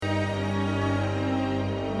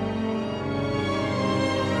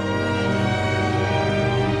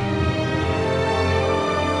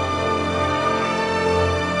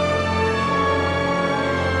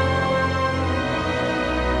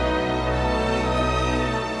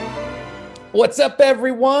What's up,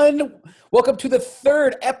 everyone? Welcome to the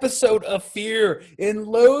third episode of Fear and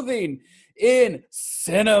Loathing in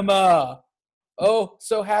Cinema. Oh,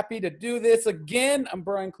 so happy to do this again. I'm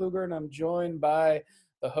Brian Kluger, and I'm joined by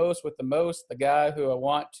the host with the most, the guy who I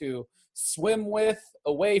want to swim with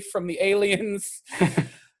away from the aliens,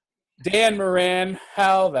 Dan Moran.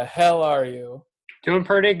 How the hell are you? Doing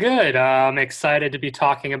pretty good. I'm excited to be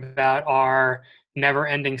talking about our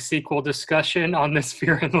never-ending sequel discussion on this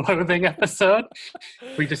Fear and Loathing episode.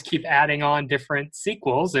 We just keep adding on different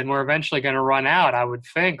sequels, and we're eventually going to run out, I would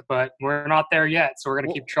think, but we're not there yet, so we're going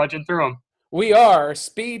to keep trudging through them. We are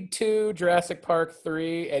Speed 2, Jurassic Park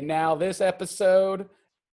 3, and now this episode,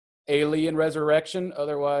 Alien Resurrection,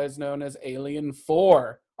 otherwise known as Alien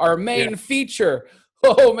 4, our main feature.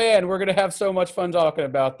 Oh man, we're going to have so much fun talking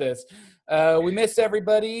about this. We miss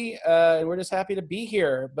everybody, and we're just happy to be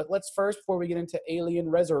here. But let's first, before we get into Alien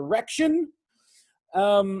Resurrection,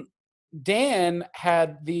 Dan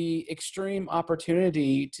had the extreme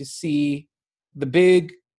opportunity to see the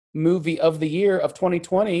big movie of the year of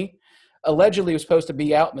 2020. Allegedly, it was supposed to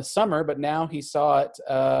be out in the summer, but now he saw it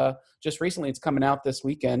just recently. It's coming out this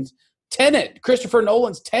weekend. Tenet, Christopher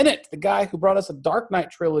Nolan's Tenet, the guy who brought us a Dark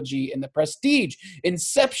Knight trilogy and The Prestige,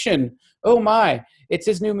 Inception. Oh my, it's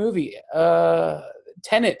his new movie.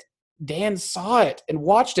 Tenet. Dan saw it and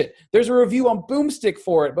watched it. There's a review on Boomstick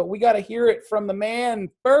for it, but we got to hear it from the man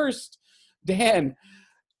first. Dan,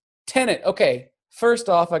 Tenet. Okay, first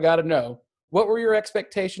off, I got to know, what were your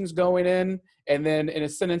expectations going in? And then in a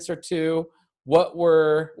sentence or two, what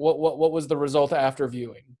was the result after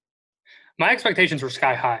viewing? My expectations were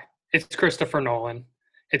sky high. It's Christopher Nolan.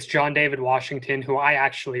 It's John David Washington, who I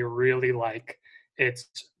actually really like. It's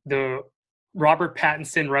the Robert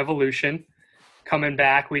Pattinson Revolution coming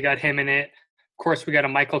back. We got him in it. Of course, we got a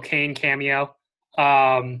Michael Caine cameo.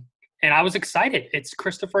 And I was excited. It's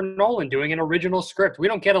Christopher Nolan doing an original script. We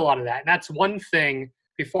don't get a lot of that. And that's one thing,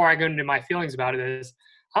 before I go into my feelings about it, is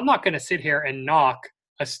I'm not going to sit here and knock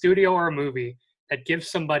a studio or a movie that gives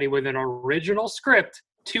somebody with an original script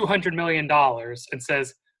 $200 million and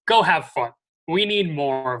says, go have fun. We need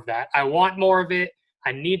more of that. I want more of it.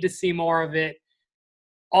 I need to see more of it.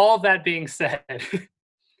 All of that being said,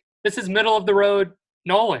 this is middle of the road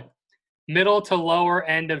Nolan. Middle to lower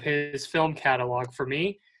end of his film catalog for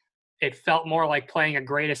me. It felt more like playing a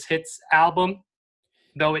greatest hits album,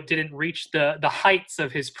 though it didn't reach the heights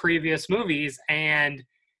of his previous movies. And,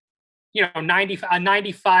 90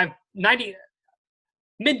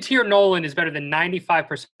 mid-tier Nolan is better than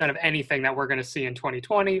 95% of anything that we're going to see in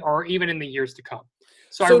 2020 or even in the years to come.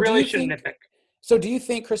 So I really shouldn't nitpick. So do you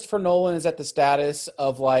think Christopher Nolan is at the status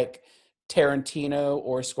of like Tarantino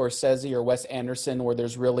or Scorsese or Wes Anderson, where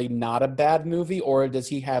there's really not a bad movie, or does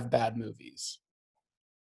he have bad movies?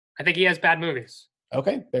 I think he has bad movies.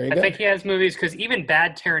 Okay, there you go. I think he has movies because even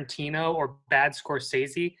bad Tarantino or bad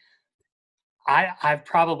Scorsese, I've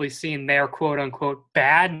probably seen their quote-unquote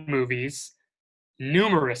bad movies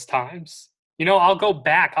numerous times. I'll go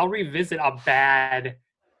back. I'll revisit a bad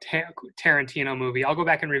Tarantino movie. I'll go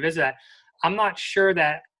back and revisit that. I'm not sure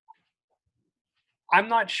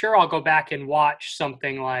I'll go back and watch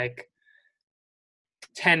something like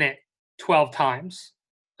Tenet 12 times.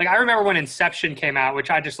 Like, I remember when Inception came out,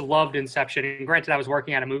 which I just loved Inception. And granted, I was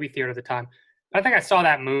working at a movie theater at the time. But I think I saw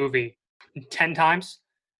that movie 10 times.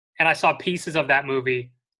 And I saw pieces of that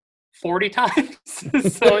movie 40 times.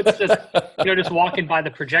 So it's just, just walking by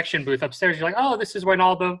the projection booth upstairs, you're like, oh, this is when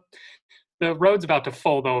all the road's about to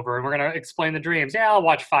fold over and we're going to explain the dreams. Yeah, I'll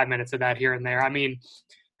watch 5 minutes of that here and there. I mean,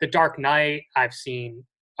 The Dark Knight, I've seen,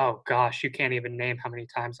 oh gosh, you can't even name how many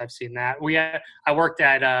times I've seen that. I worked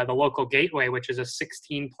at the local Gateway, which is a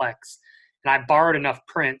 16-plex, and I borrowed enough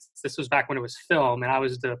prints. This was back when it was film, and I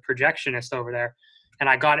was the projectionist over there. And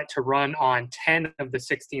I got it to run on 10 of the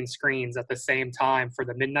 16 screens at the same time for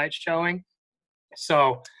the midnight showing.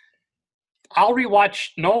 So I'll rewatch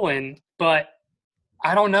Nolan, but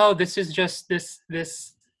I don't know. This is just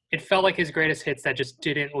this. It felt like his greatest hits that just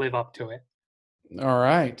didn't live up to it. All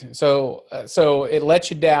right. So it let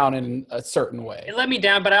you down in a certain way. It let me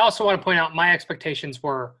down, but I also want to point out my expectations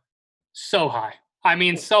were so high. I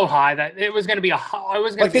mean, so high that it was going to be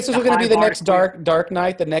this was going to be the next Dark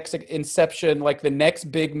Knight, the next Inception, like the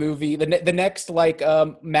next big movie, the next like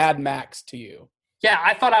Mad Max to you. Yeah,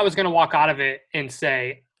 I thought I was going to walk out of it and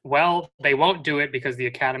say, well, they won't do it because the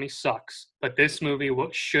Academy sucks. But this movie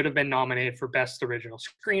should have been nominated for Best Original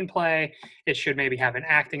Screenplay. It should maybe have an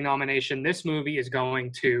acting nomination. This movie is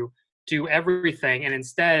going to do everything. And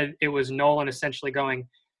instead, it was Nolan essentially going,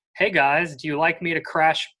 hey, guys, do you like me to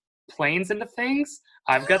crash planes into things?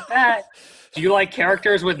 I've got that. Do you like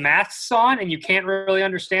characters with masks on and you can't really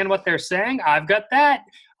understand what they're saying? I've got that.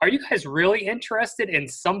 Are you guys really interested in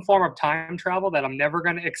some form of time travel that I'm never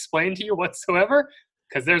going to explain to you whatsoever?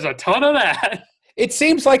 Because there's a ton of that. It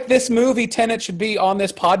seems like this movie Tenet should be on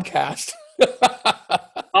this podcast.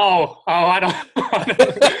 I don't.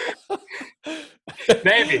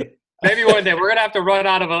 Maybe one day we're gonna have to run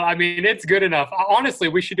out of. I mean, it's good enough. Honestly,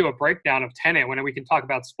 we should do a breakdown of Tenet when we can talk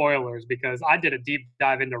about spoilers because I did a deep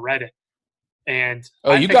dive into Reddit, and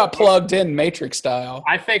you got plugged in Matrix style.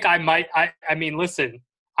 I think I might. I mean, listen,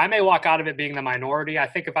 I may walk out of it being the minority. I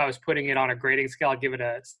think if I was putting it on a grading scale, I'd give it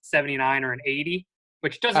a 79 or an 80,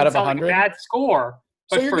 which doesn't out of sound 100? like a bad score.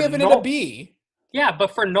 So you're giving it a B. Yeah,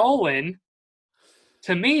 but for Nolan,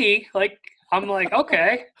 to me, like I'm like,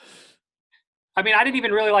 okay. I mean, I didn't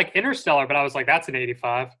even really like Interstellar, but I was like, that's an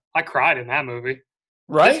 85. I cried in that movie.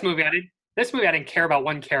 Right? This movie, I didn't care about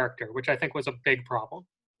one character, which I think was a big problem.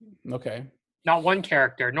 Okay. Not one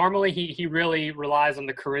character. Normally, he really relies on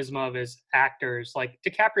the charisma of his actors. Like,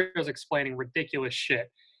 DiCaprio's explaining ridiculous shit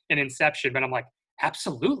in Inception, but I'm like,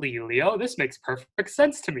 absolutely, Leo. This makes perfect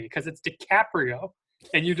sense to me because it's DiCaprio.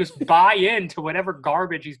 And you just buy into whatever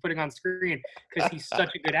garbage he's putting on screen because he's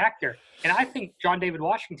such a good actor. And I think John David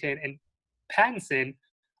Washington and Pattinson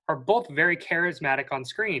are both very charismatic on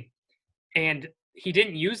screen. And he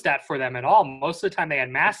didn't use that for them at all. Most of the time they had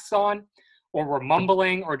masks on or were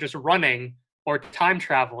mumbling or just running or time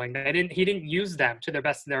traveling. He didn't use them to the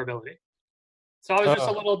best of their ability. So I was just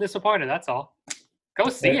a little disappointed, that's all. Go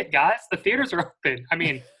see it, guys. The theaters are open. I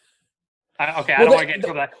mean, I don't want to get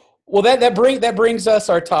into that. Well, that brings us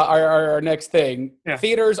our next thing. Yeah.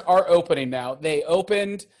 Theaters are opening now. They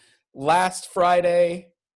opened last Friday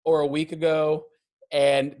or a week ago,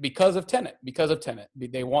 and because of Tenet,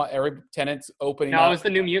 they want every Tenet's opening. No, it was the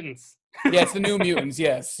New Mutants. Yeah, it's the New Mutants.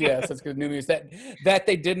 Yes, that's good. New Mutants that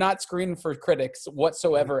they did not screen for critics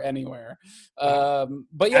whatsoever anywhere.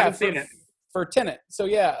 But yeah, for Tenet. So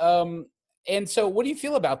yeah, and so what do you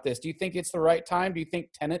feel about this? Do you think it's the right time? Do you think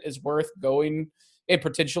Tenet is worth going and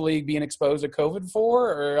potentially being exposed to COVID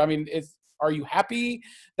for? Or I mean, are you happy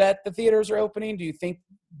that the theaters are opening? Do you think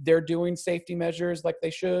they're doing safety measures like they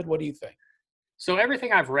should? What do you think? So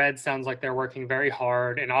everything I've read sounds like they're working very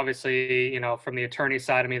hard. And obviously, from the attorney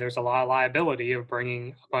side of me, there's a lot of liability of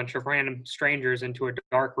bringing a bunch of random strangers into a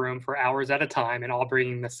dark room for hours at a time and all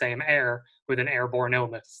breathing the same air with an airborne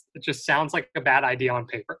illness. It just sounds like a bad idea on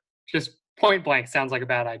paper. Just point blank sounds like a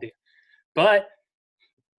bad idea. But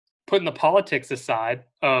putting the politics aside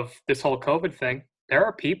of this whole COVID thing, there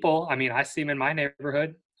are people, I mean, I see them in my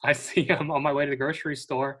neighborhood. I see them on my way to the grocery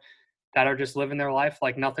store that are just living their life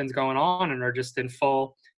like nothing's going on and are just in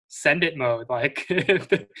full send it mode. Like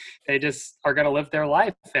they just are going to live their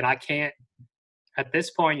life. And I can't, at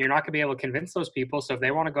this point, you're not going to be able to convince those people. So if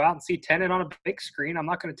they want to go out and see Tenet on a big screen, I'm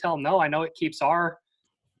not going to tell them no. I know it keeps our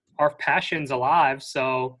passions alive.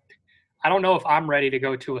 So I don't know if I'm ready to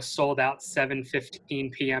go to a sold out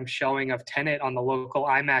 7:15 p.m. showing of Tenet on the local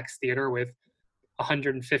IMAX theater with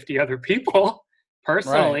 150 other people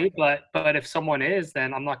personally. Right. But if someone is,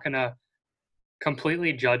 then I'm not going to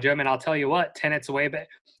completely judge them. And I'll tell you what, Tenet's way better.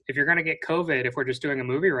 If you're going to get COVID, if we're just doing a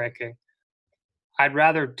movie ranking, I'd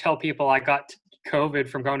rather tell people I got COVID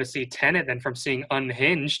from going to see Tenet than from seeing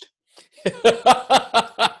Unhinged.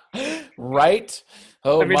 Right?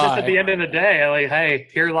 Oh, I mean, just at the end of the day, like, hey,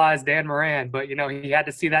 here lies Dan Moran. But, he had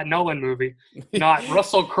to see that Nolan movie. Not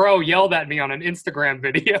Russell Crowe yelled at me on an Instagram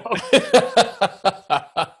video.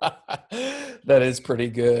 That is pretty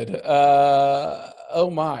good. Oh,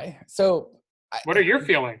 my. So what are your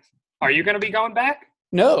feelings? Are you going to be going back?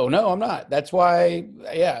 No, I'm not. That's why,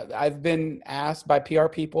 I've been asked by PR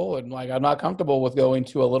people, and I'm not comfortable with going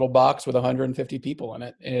to a little box with 150 people in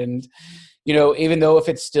it. And, even though if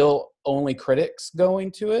it's still only critics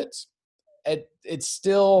going to it, it's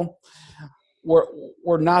still,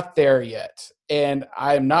 we're not there yet. And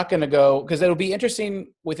I'm not going to go, because it'll be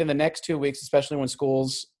interesting within the next 2 weeks, especially when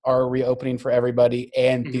schools are reopening for everybody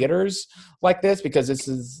and theaters like this, because this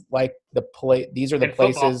is like these are the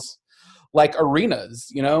places like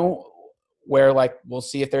arenas, where we'll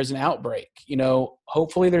see if there's an outbreak,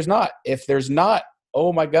 hopefully there's not. If there's not,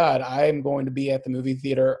 oh my God, I'm going to be at the movie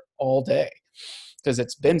theater all day because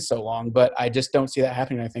it's been so long, but I just don't see that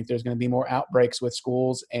happening. I think there's going to be more outbreaks with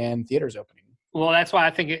schools and theaters opening. Well, that's why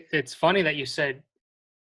I think it's funny that you said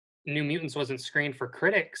New Mutants wasn't screened for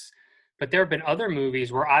critics, but there have been other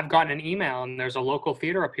movies where I've gotten an email and there's a local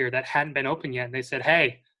theater up here that hadn't been open yet. And they said,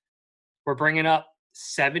 hey, we're bringing up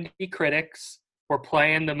 70 critics. We're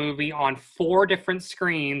playing the movie on 4 different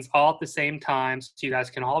screens all at the same time. So you guys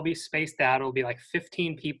can all be spaced out. It'll be like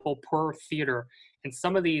 15 people per theater. and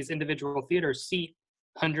some of these individual theaters seat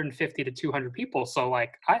 150 to 200 people. So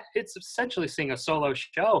like, it's essentially seeing a solo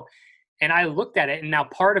show. And I looked at it, and now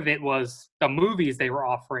part of it was the movies they were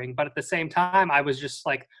offering, but at the same time, I was just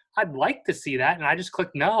like, I'd like to see that, and I just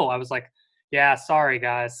clicked no. I was like, yeah, sorry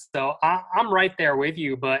guys. So I'm right there with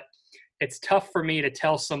you, but it's tough for me to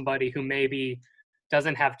tell somebody who maybe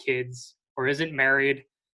doesn't have kids or isn't married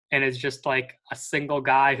and is just like a single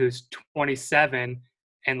guy who's 27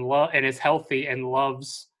 and is healthy and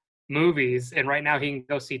loves movies, and right now he can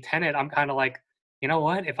go see Tenet. I'm kind of like, you know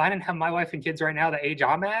what? If I didn't have my wife and kids right now, the age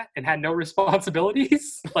I'm at, and had no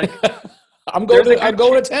responsibilities, like I'm going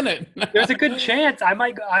to Tenet. There's a good chance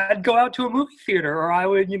I'd go out to a movie theater, or I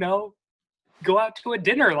would, go out to a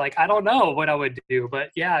dinner. Like, I don't know what I would do,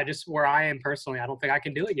 but yeah, just where I am personally, I don't think I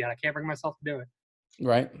can do it yet. I can't bring myself to do it.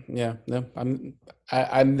 Right. Yeah. No,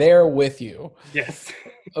 I'm there with you. Yes.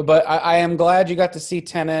 But I am glad you got to see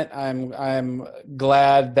Tenet. I'm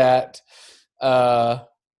glad that,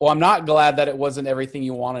 I'm not glad that it wasn't everything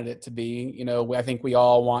you wanted it to be. I think we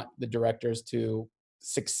all want the directors to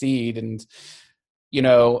succeed. And,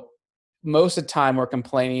 most of the time we're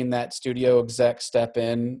complaining that studio execs step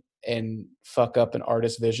in and fuck up an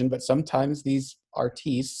artist's vision. But sometimes these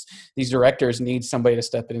artists, these directors need somebody to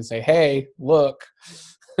step in and say, hey, look,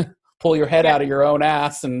 pull your head out of your own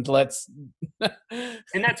ass and let's.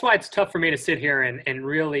 And that's why it's tough for me to sit here and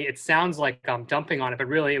really, it sounds like I'm dumping on it, but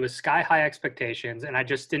really it was sky high expectations. And I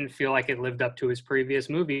just didn't feel like it lived up to his previous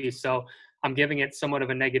movies. So I'm giving it somewhat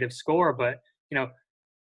of a negative score, but,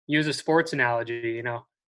 use a sports analogy,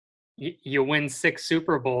 you win 6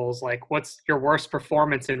 Super Bowls. Like, what's your worst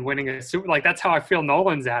performance in winning a Super? Like, that's how I feel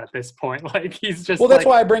Nolan's at this point. Like, he's just. Well, that's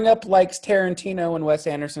why I bring up like Tarantino and Wes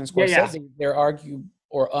Anderson, Scorsese. Yeah. They're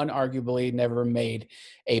unarguably never made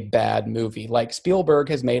a bad movie. Like Spielberg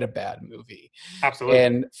has made a bad movie. Absolutely.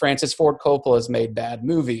 And Francis Ford Coppola has made bad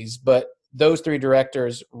movies, but those 3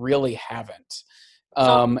 directors really haven't.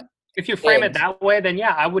 So if you frame it that way, then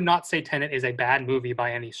yeah, I would not say Tenet is a bad movie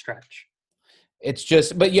by any stretch. It's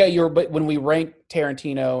just, but when we rank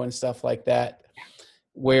Tarantino and stuff like that,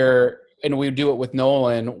 and we do it with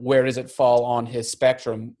Nolan, where does it fall on his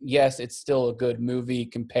spectrum? Yes, it's still a good movie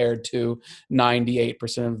compared to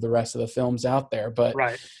 98% of the rest of the films out there. But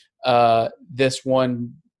right. This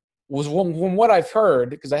one was from what I've heard,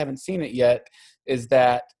 because I haven't seen it yet, is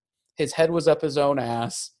that his head was up his own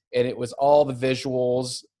ass, and it was all the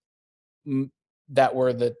visuals that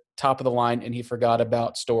were the top of the line, and he forgot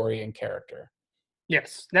about story and character.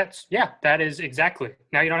 Yes, that is exactly.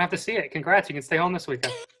 Now you don't have to see it. Congrats, you can stay home this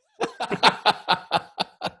weekend.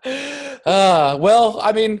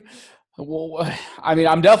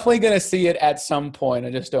 I'm definitely going to see it at some point.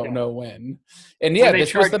 I just don't know when. And yeah,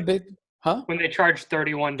 this was the big, when they charge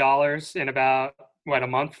 $31 in about a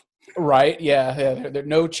month. Right. Yeah. There's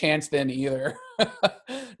no chance then either.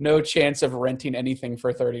 No chance of renting anything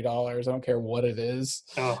for $30. I don't care what it is.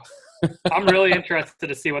 Oh, I'm really interested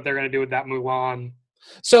to see what they're going to do with that Mulan.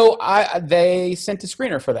 So they sent a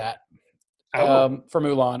screener for that. For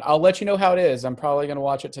Mulan. I'll let you know how it is. I'm probably going to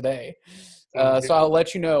watch it today. So I'll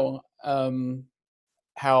let you know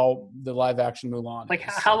how the live action Mulan like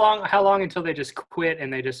is. How long until they just quit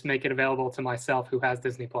and they just make it available to myself who has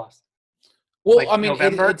Disney Plus? Well,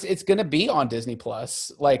 like it's going to be on Disney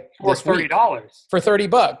Plus, like for $30 for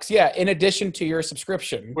 $30. Yeah, in addition to your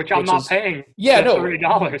subscription, which I'm not paying. Yeah, no,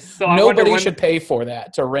 $30. So nobody should pay for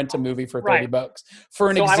that to rent a movie for $30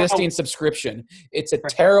 for an existing subscription. It's a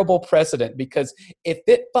terrible precedent, because if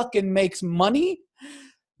it fucking makes money,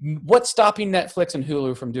 what's stopping Netflix and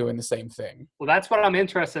Hulu from doing the same thing? Well, that's what I'm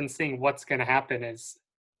interested in seeing. What's going to happen is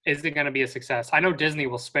it going to be a success? I know Disney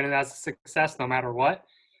will spin it as a success no matter what,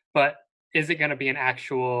 but is it going to be is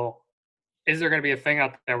there going to be a thing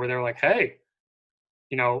out there where they're like, hey,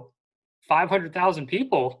 500,000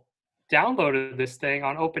 people downloaded this thing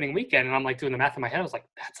on opening weekend? And I'm like doing the math in my head. I was like,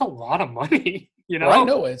 that's a lot of money, I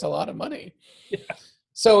know it's a lot of money. Yeah.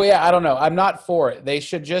 So yeah, I don't know. I'm not for it. They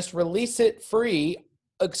should just release it free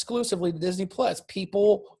exclusively to Disney Plus.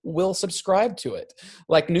 People will subscribe to it.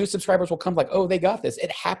 Like, new subscribers will come like, oh, they got this.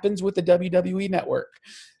 It happens with the WWE network.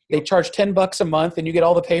 They charge $10 a month and you get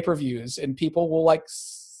all the pay-per-views, and people will like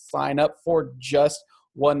sign up for just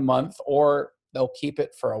 1 month, or they'll keep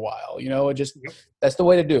it for a while. That's the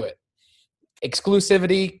way to do it.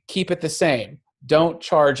 Exclusivity, keep it the same. Don't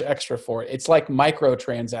charge extra for it. It's like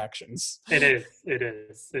microtransactions. It is.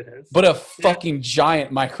 But a fucking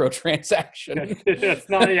giant microtransaction. It's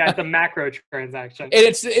not. Yeah, it's a macro transaction. And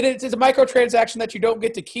it's a microtransaction that you don't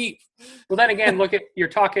get to keep. Well, then again, look at you're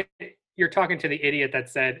talking to the idiot that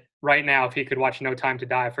said right now, if he could watch No Time to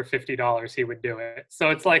Die for $50, he would do it. So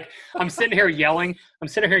it's like I'm sitting here yelling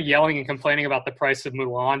and complaining about the price of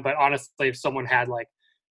Mulan. But honestly, if someone had like,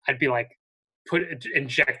 I'd be like,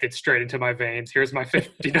 inject it straight into my veins. Here's my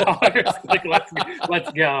 $50. Like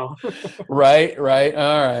let's go. Right.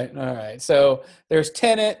 All right. So there's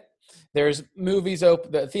Tenet. There's movies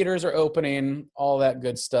open. The theaters are opening. All that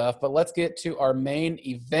good stuff. But let's get to our main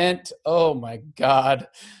event. Oh my God,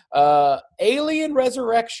 Alien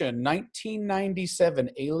Resurrection,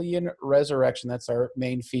 1997. Alien Resurrection. That's our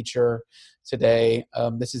main feature today.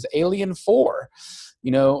 This is Alien 4.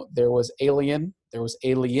 You know, there was Alien, there was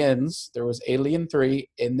Aliens, there was Alien 3,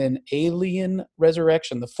 and then Alien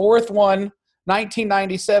Resurrection. The fourth one,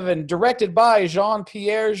 1997, directed by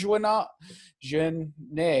Jean-Pierre Jeunet,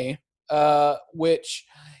 which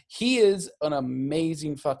he is an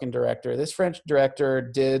amazing fucking director. This French director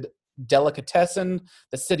did Delicatessen,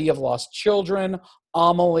 The City of Lost Children,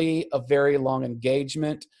 Amelie, A Very Long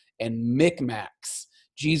Engagement, and Micmacs.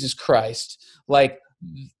 Jesus Christ. Like,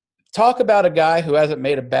 talk about a guy who hasn't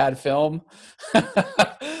made a bad film,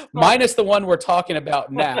 minus the one we're talking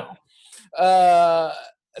about now.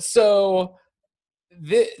 So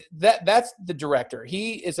that's the director.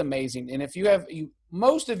 He is amazing. And if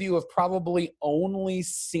most of you have probably only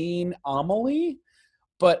seen Amelie,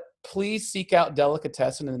 but please seek out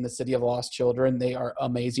Delicatessen and The City of Lost Children. They are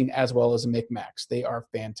amazing, as well as Micmacs. They are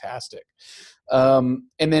fantastic. And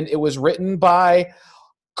then it was written by,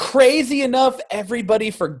 crazy enough, everybody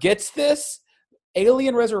forgets this,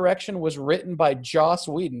 Alien Resurrection was written by Joss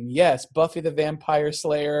Whedon. Yes, Buffy the Vampire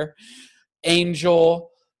Slayer, Angel,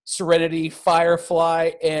 Serenity,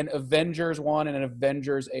 Firefly, and Avengers 1 and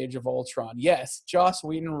Avengers Age of Ultron. Yes, Joss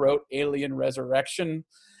Whedon wrote Alien Resurrection.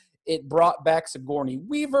 It brought back Sigourney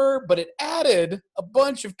Weaver, but it added a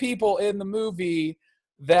bunch of people in the movie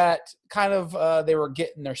that kind of they were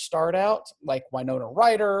getting their start out, like Winona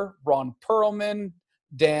Ryder, Ron Perlman,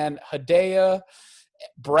 Dan Hedaya,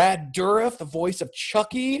 Brad Dourif, the voice of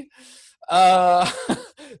Chucky.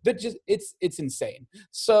 It's insane.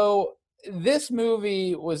 So this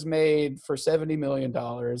movie was made for $70 million,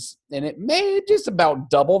 and it made just about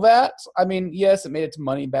double that. I mean, yes, it made its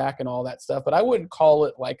money back and all that stuff, but I wouldn't call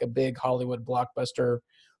it like a big Hollywood blockbuster.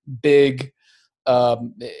 It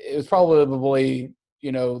was probably,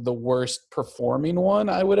 the worst performing one,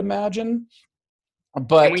 I would imagine.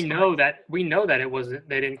 But and we know that it wasn't.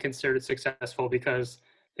 They didn't consider it successful because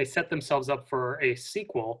they set themselves up for a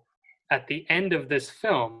sequel at the end of this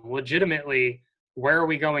film. Legitimately, where are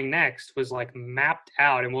we going next was like mapped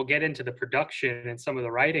out, and we'll get into the production and some of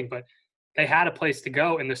the writing, but they had a place to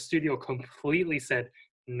go, and the studio completely said,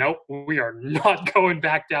 nope, we are not going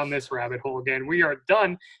back down this rabbit hole again. We are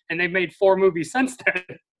done. And they've made 4 movies since then.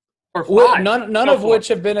 Or 5. Well, none of which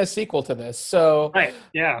have been a sequel to this. So, right,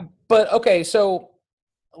 yeah. But okay, so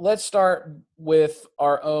let's start with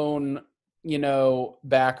our own,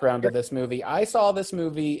 background of this movie. I saw this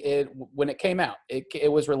movie when it came out. It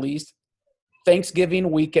was released Thanksgiving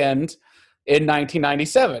weekend in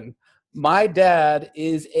 1997. My dad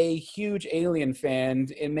is a huge Alien fan,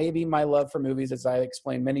 and maybe my love for movies, as I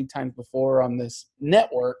explained many times before on this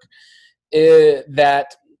network,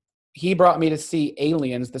 that he brought me to see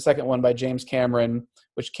Aliens, the second one by James Cameron,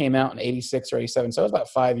 which came out in 86 or 87. So I was about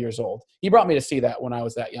 5 years old. He brought me to see that when I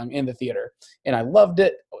was that young in the theater. And I loved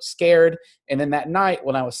it. I was scared. And then that night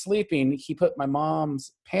when I was sleeping, he put my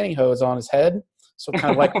mom's pantyhose on his head. So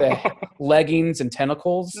kind of like the leggings and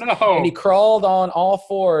tentacles. No. And he crawled on all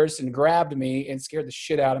fours and grabbed me and scared the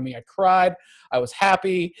shit out of me. I cried. I was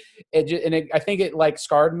happy. I think it like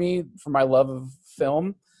scarred me for my love of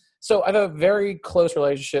film. So I have a very close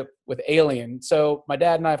relationship with Alien. So my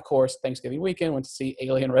dad and I, of course, Thanksgiving weekend, went to see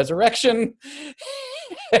Alien Resurrection.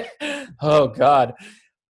 Oh, God.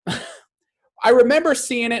 I remember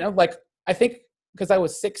seeing it, I think because I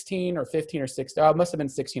was 16 or 15 or 16. I must have been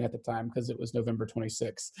 16 at the time because it was November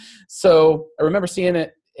 26th. So I remember seeing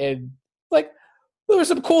it and there was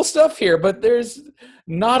some cool stuff here, but there's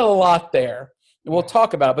not a lot there. And we'll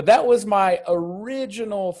talk about it. But that was my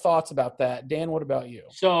original thoughts about that. Dan, what about you?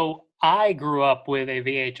 So I grew up with a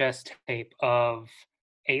VHS tape of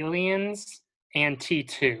Aliens and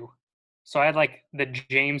T2. So I had the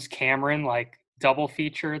James Cameron double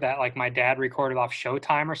feature that my dad recorded off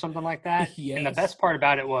Showtime or something like that. Yes. And the best part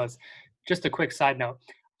about it was, just a quick side note,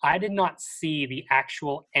 I did not see the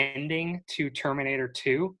actual ending to Terminator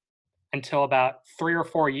 2 until about 3 or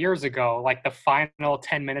 4 years ago, the final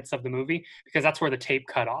 10 minutes of the movie, because that's where the tape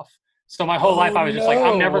cut off. So my whole life I was just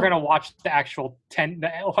I'm never going to watch the actual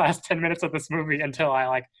the last 10 minutes of this movie until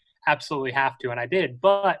I absolutely have to. And I did.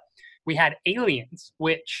 But we had Aliens,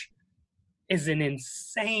 which is an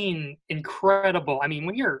insane, incredible. I mean,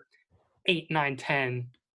 when you're 8, 9, 10,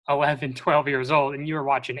 11, 12 years old and you're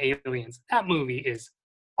watching Aliens, that movie is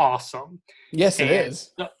awesome. Yes, it And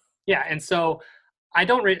is. yeah, and so I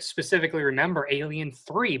don't specifically remember Alien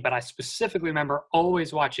 3, but I specifically remember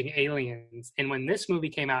always watching Aliens. And when this movie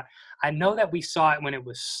came out, I know that we saw it when it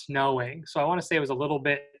was snowing. So I want to say it was a little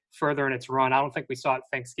bit further in its run. I don't think we saw it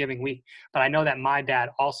Thanksgiving week, but I know that my dad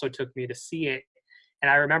also took me to see it. And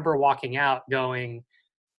I remember walking out going,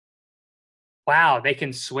 wow, they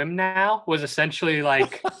can swim now, was essentially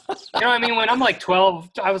like, you know what I mean? When I'm like 12,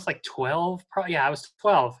 I was like 12. Probably, yeah, I was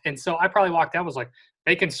 12. And so I probably walked out, was like,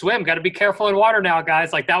 they can swim. Got to be careful in water now,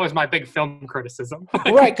 guys. Like, that was my big film criticism.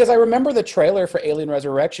 Right, because I remember the trailer for Alien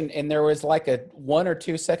Resurrection, and there was like a 1 or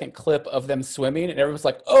 2 second clip of them swimming, and everyone was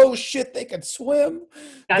like, "Oh shit, they can swim!"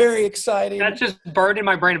 Very exciting. That just burned in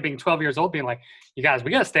my brain of being 12 years old, being like, "You guys, we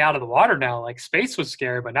got to stay out of the water now." Like, space was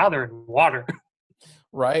scary, but now they're in water.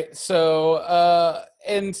 Right. So,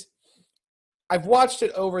 and I've watched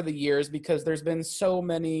it over the years because there's been so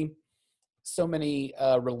many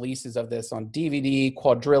releases of this on DVD,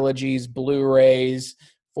 quadrilogies, Blu-rays,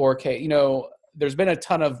 4K. You know, there's been a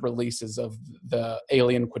ton of releases of the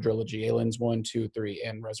Alien quadrilogy, Aliens 1, 2, 3,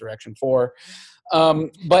 and Resurrection 4.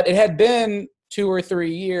 But it had been 2 or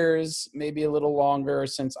 3 years, maybe a little longer,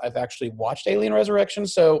 since I've actually watched Alien Resurrection.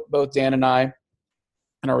 So both Dan and I,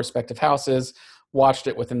 in our respective houses, watched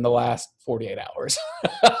it within the last 48 hours.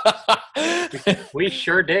 We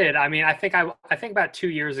sure did. I mean, I think about 2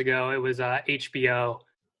 years ago, it was HBO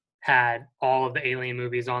had all of the Alien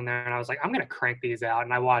movies on there, and I was like, I'm gonna crank these out.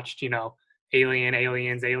 And I watched, Alien,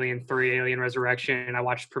 Aliens, Alien 3, Alien Resurrection, and I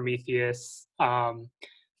watched Prometheus.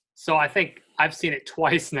 So I think I've seen it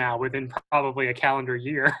twice now within probably a calendar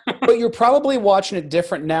year. But you're probably watching it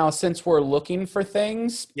different now since we're looking for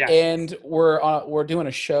things, Yes. And we're doing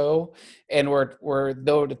a show, and we're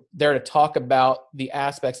there to talk about the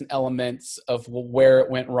aspects and elements of where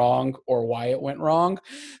it went wrong or why it went wrong.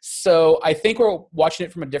 So I think we're watching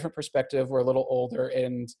it from a different perspective. We're a little older,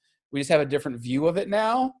 and we just have a different view of it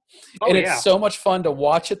now, and it's so much fun to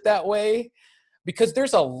watch it that way. Because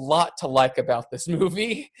there's a lot to like about this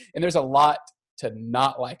movie, and there's a lot to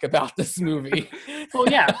not like about this movie. Well,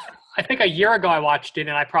 yeah. I think a year ago I watched it,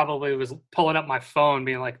 and I probably was pulling up my phone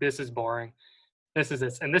being like, this is boring. This is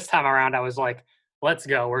this. And this time around, I was like, let's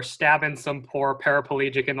go. We're stabbing some poor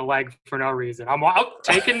paraplegic in the leg for no reason. I'm out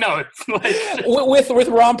taking notes. with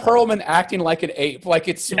Ron Perlman acting like an ape. Like,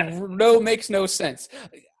 it's makes no sense.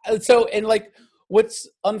 So, and like, what's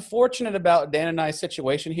unfortunate about Dan and I's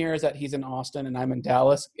situation here is that he's in Austin and I'm in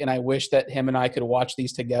Dallas, and I wish that him and I could watch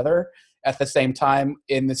these together at the same time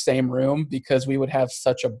in the same room, because we would have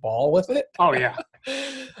such a ball with it. Oh, yeah.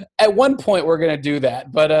 At one point, we're going to do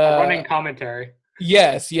that. But running commentary.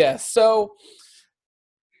 Yes. So,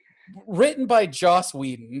 written by Joss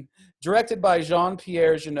Whedon, directed by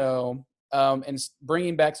Jean-Pierre Jeunet, and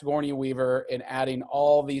bringing back Sigourney Weaver and adding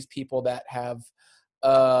all these people that have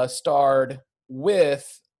starred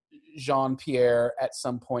with Jean-Pierre at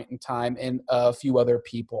some point in time, and a few other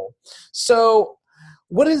people. So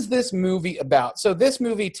what is this movie about? So this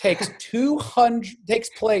movie takes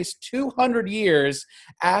place 200 years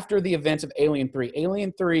after the events of Alien 3.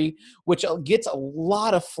 Alien 3, which gets a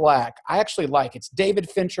lot of flack. I actually like it. It's David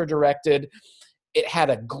Fincher directed. It had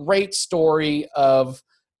a great story of,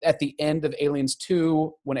 at the end of Aliens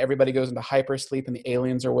 2, when everybody goes into hypersleep and the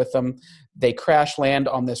aliens are with them, they crash land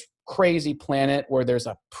on this crazy planet where there's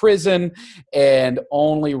a prison, and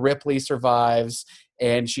only Ripley survives,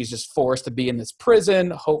 and she's just forced to be in this prison.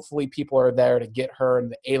 Hopefully people are there to get her,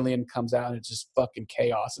 and the alien comes out, and it's just fucking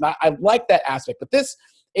chaos. And I like that aspect. But this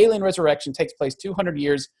Alien Resurrection takes place 200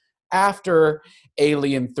 years after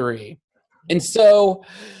Alien 3. And so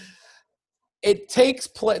it takes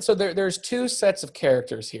place. So there's 2 sets of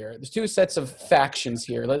characters here. There's 2 sets of factions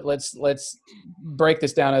here. Let's break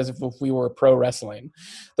this down as if we were pro wrestling.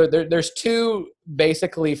 There's 2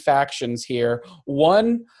 basically factions here.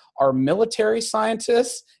 One are military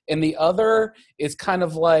scientists, and the other is kind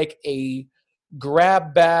of like a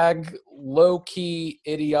grab bag, low key,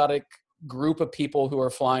 idiotic group of people who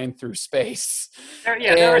are flying through space.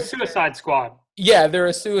 They're a suicide squad. Yeah, they're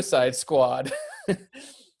a suicide squad.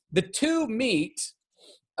 The 2 meet,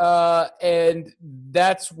 and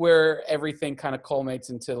that's where everything kind of culminates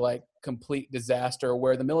into like complete disaster,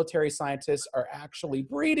 where the military scientists are actually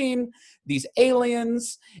breeding these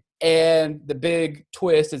aliens, and the big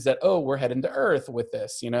twist is that, we're heading to Earth with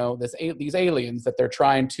this, these aliens that they're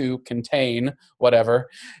trying to contain, whatever.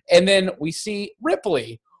 And then we see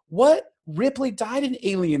Ripley. What Ripley died in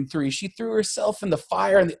Alien 3. She threw herself in the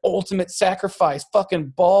fire in the ultimate sacrifice,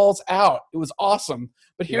 fucking balls out. It was awesome.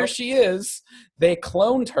 But here she is. They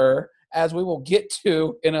cloned her, as we will get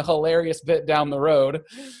to in a hilarious bit down the road.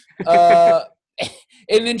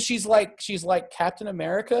 And then she's like Captain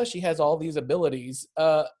America. She has all these abilities,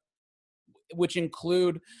 which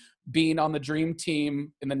include being on the dream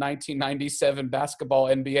team in the 1997 basketball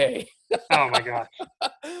NBA. Oh my gosh!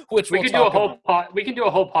 Which we can do a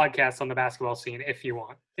whole podcast on the basketball scene if you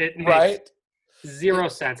want. It makes zero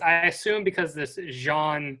sense. I assume because this Jean,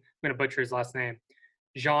 I'm going to butcher his last name.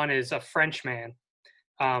 Jean is a French man.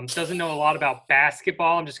 Doesn't know a lot about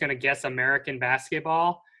basketball. I'm just going to guess American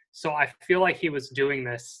basketball. So I feel like he was doing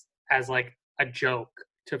this as like a joke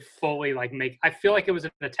to fully like make. I feel like it was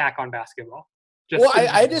an attack on basketball.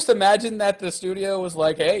 I just imagine that the studio was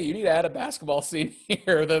like, "Hey, you need to add a basketball scene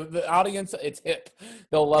here." The audience, it's hip.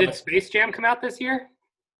 They'll love it. Did Space Jam come out this year?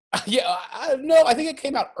 Yeah, no, I think it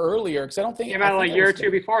came out earlier because I don't think it came out like a year or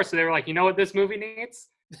two before. So they were like, "You know what this movie needs?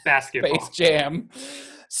 Basketball." Space Jam.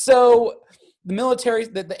 So the military,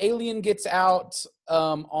 the alien gets out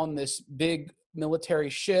on this big military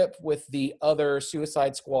ship with the other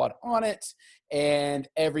Suicide Squad on it, and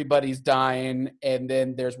everybody's dying. And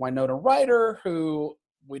then there's Winona Ryder, who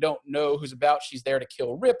we don't know who's about. She's there to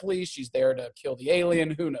kill Ripley. She's there to kill the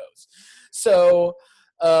alien. Who knows? So,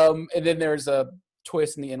 and then there's a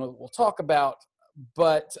twist in the end we'll talk about.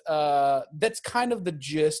 But that's kind of the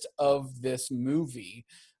gist of this movie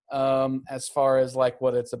as far as like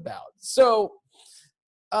what it's about. So,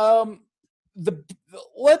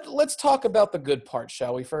 let's talk about the good part,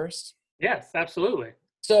 shall we first? Yes, absolutely.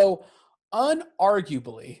 So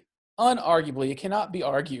unarguably, it cannot be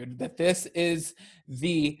argued that this is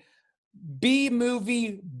the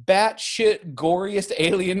B-movie batshit goriest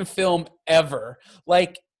alien film ever.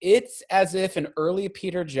 Like, it's as if an early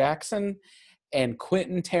Peter Jackson and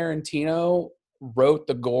Quentin Tarantino wrote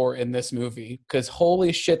the gore in this movie, because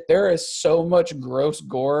holy shit, there is so much gross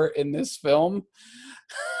gore in this film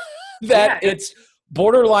that it's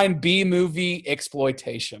borderline B-movie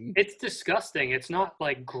exploitation. It's disgusting. It's not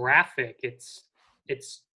like graphic. It's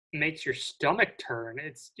makes your stomach turn.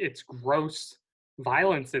 It's gross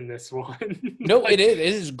violence in this one. No, like, it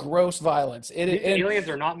is gross violence. Aliens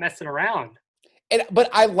are not messing around. But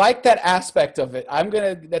I like that aspect of it.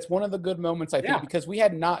 That's one of the good moments, I think, because we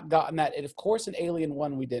had not gotten that. And of course, in Alien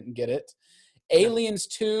 1, we didn't get it. Aliens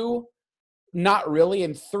 2, not really.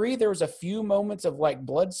 In 3, there was a few moments of like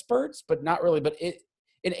blood spurts, but not really. But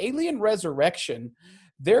in Alien Resurrection,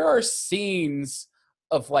 there are scenes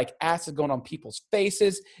of like acid going on people's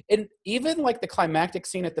faces. And even like the climactic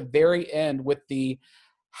scene at the very end with the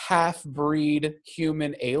half-breed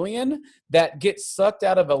human alien that gets sucked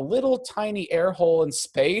out of a little tiny air hole in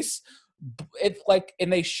space. It's like,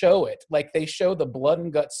 and they show it, like they show the blood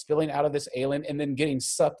and guts spilling out of this alien and then getting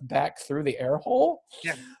sucked back through the air hole.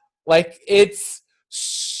 Yeah. Like, it's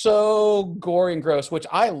so gory and gross, which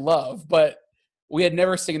I love, but we had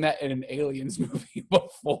never seen that in an Aliens movie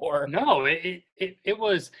before. No, it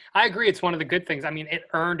was, I agree, it's one of the good things. I mean, it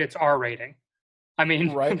earned its R rating. I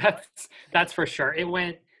mean, right. That's for sure.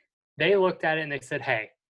 They looked at it and they said,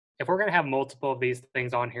 hey, if we're going to have multiple of these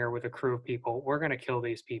things on here with a crew of people, we're going to kill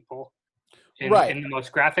these people in the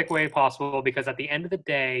most graphic way possible, because at the end of the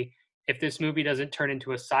day, if this movie doesn't turn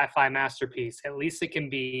into a sci-fi masterpiece, at least it can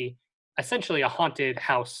be essentially a haunted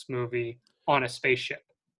house movie on a spaceship.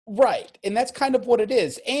 Right. And that's kind of what it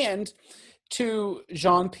is. And to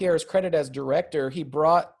Jean-Pierre's credit as director,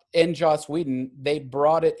 and Joss Whedon, they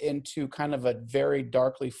brought it into kind of a very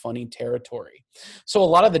darkly funny territory. So a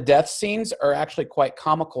lot of the death scenes are actually quite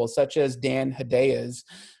comical, such as Dan Hedaya's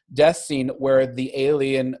death scene where the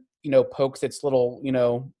alien, pokes its little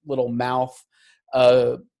mouth,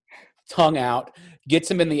 tongue out,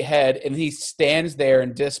 gets him in the head, and he stands there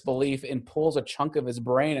in disbelief and pulls a chunk of his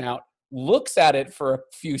brain out, looks at it for a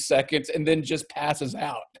few seconds, and then just passes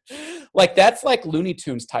out. Like, that's like Looney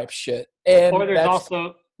Tunes type shit. And or there's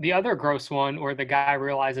also the other gross one where the guy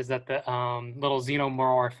realizes that the little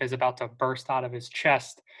xenomorph is about to burst out of his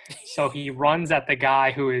chest. So he runs at the guy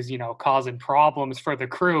who is, causing problems for the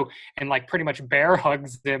crew and like pretty much bear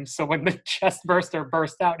hugs him. So when the chest burster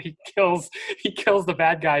bursts out, he kills the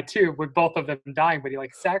bad guy too, with both of them dying, but he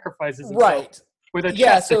like sacrifices himself with a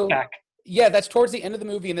chest attack. Yeah, that's towards the end of the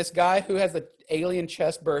movie, and this guy who has the alien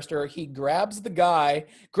chest burster, he grabbed the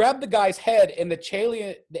guy's head, and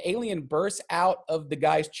the alien bursts out of the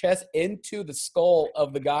guy's chest into the skull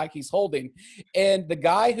of the guy he's holding. And the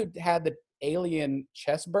guy who had the alien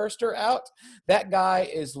chest burster out, that guy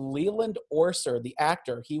is Leland Orser, the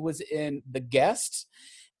actor. He was in The Guest,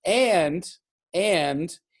 and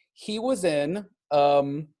He was in.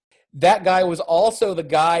 That guy was also the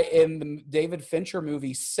guy in the David Fincher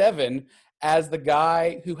movie Seven as the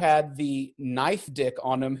guy who had the knife dick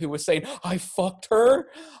on him, who was saying, "I fucked her.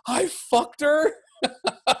 I fucked her."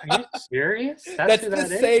 Are you serious? That's Who the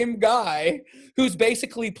that is? same guy who's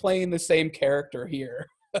basically playing the same character here,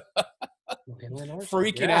 Leland Orser.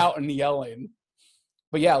 freaking Yeah, out and yelling.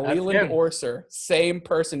 But yeah, that's Leland him. Orser, same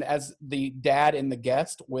person as the dad in The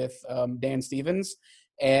Guest with Dan Stevens,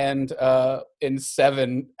 and in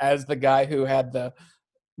Seven as the guy who had the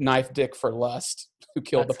knife dick for lust, who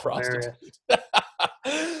killed That's the prostitute.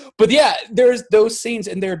 hilarious. But yeah, there's those scenes,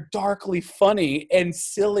 and they're darkly funny and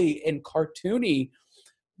silly and cartoony,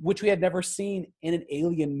 which we had never seen in an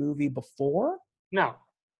Alien movie before. No.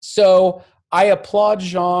 So I applaud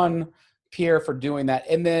Jean-Pierre for doing that.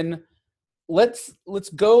 And then let's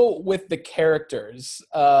go with the characters,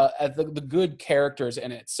 as the good characters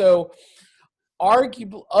in it. So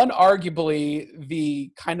unarguably,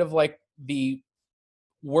 the kind of like the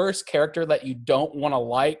worst character that you don't want to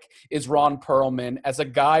like is Ron Perlman as a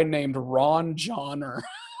guy named Ron Johnner.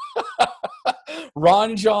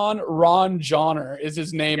 Ron Johnner is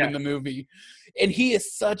his name in the movie. And he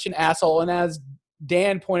is such an asshole. And as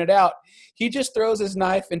Dan pointed out, he just throws his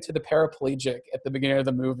knife into the paraplegic at the beginning of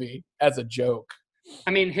the movie as a joke.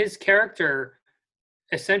 I mean, his character,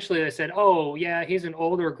 essentially they said, oh, yeah, he's an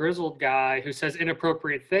older, grizzled guy who says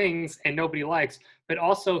inappropriate things and nobody likes, but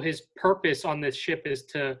also his purpose on this ship is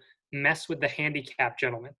to mess with the handicapped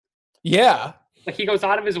gentleman. Yeah. Like, he goes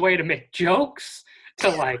out of his way to make jokes, to,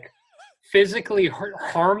 like, physically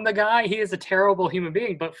harm the guy. He is a terrible human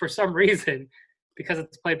being, but for some reason, because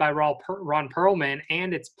it's played by Ron Perlman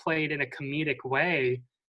and it's played in a comedic way,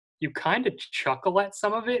 you kind of chuckle at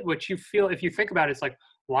some of it, which you feel, if you think about it, it's like,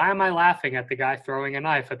 why am I laughing at the guy throwing a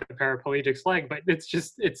knife at the paraplegic's leg? But it's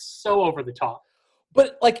so over the top.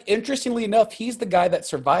 But, like, interestingly enough, he's the guy that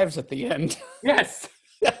survives at the end. Yes.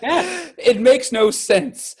 Yeah. It makes no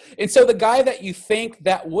sense. And so the guy that you think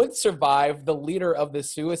that would survive, the leader of the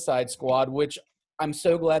Suicide Squad, which I'm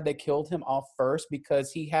so glad they killed him off first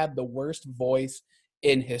because he had the worst voice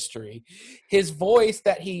in history. His voice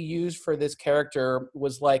that he used for this character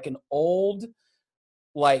was like an old,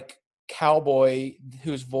 like, cowboy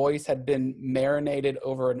whose voice had been marinated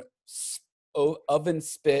over an oven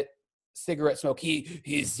spit cigarette smoke.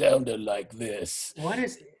 He sounded like this. What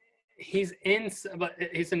is he's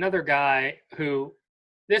another guy who,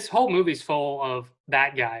 this whole movie's full of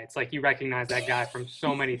that guy. It's like you recognize that guy from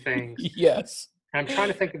so many things. Yes. And I'm trying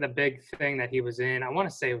to think of the big thing that he was in. I want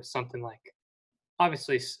to say it was something like,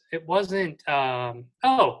 obviously it wasn't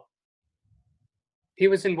he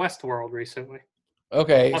was in Westworld recently.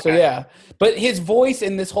 Okay, so yeah. But his voice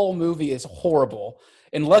in this whole movie is horrible.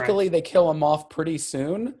 And luckily they kill him off pretty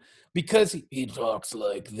soon because he talks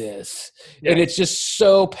like this. Yeah. And it's just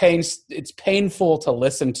so it's painful to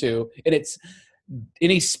listen to. And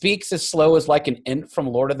he speaks as slow as like an Ent from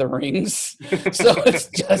Lord of the Rings. So it's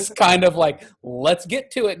just kind of like, let's get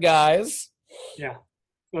to it, guys. Yeah.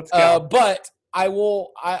 Let's go. But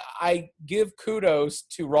I give kudos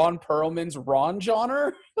to Ron Perlman's Ron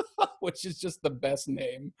Johnner, which is just the best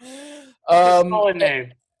name. Solid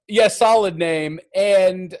name. Yeah, solid name.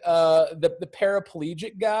 And the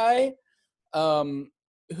paraplegic guy,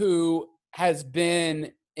 who has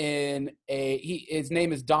been in his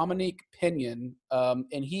name is Dominique Pinion,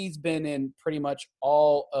 and he's been in pretty much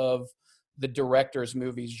all of the director's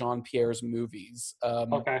movies, Jean-Pierre's movies,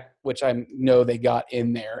 which I know they got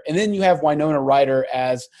in there. And then you have Winona Ryder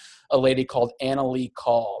as a lady called Annalee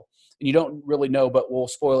Call. And you don't really know, but we'll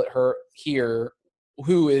spoil it her here,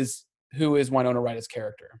 who is Winona Ryder's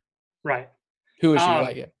character. Right. Who is she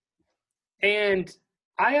like? And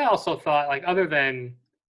I also thought, like, other than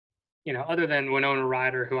Winona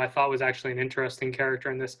Ryder, who I thought was actually an interesting character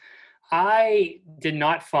in this, I did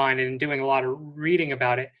not find, in doing a lot of reading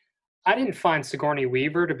about it, I didn't find Sigourney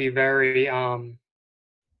Weaver to be very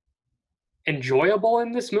enjoyable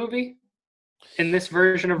in this movie, in this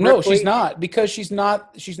version of Ripley. No, she's not, because she's not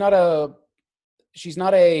a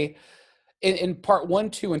in part 1,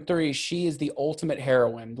 2, and 3, she is the ultimate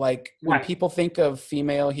heroine. Like, when people think of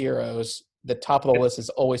female heroes, the top of the list is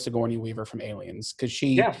always Sigourney Weaver from Aliens, because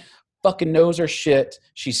she fucking knows her shit,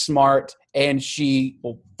 she's smart, and she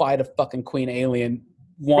will fight a fucking queen alien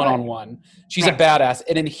one-on-one. She's a badass.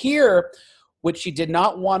 And in here, which she did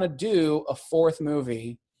not want to do a fourth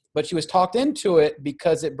movie, but she was talked into it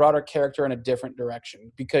because it brought her character in a different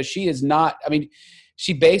direction. Because she is not, I mean,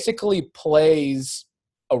 she basically plays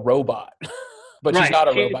a robot, but she's not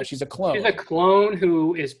a robot. She's a clone. She's a clone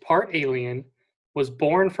who is part alien, was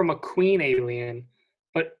born from a queen alien,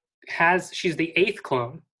 but she's the 8th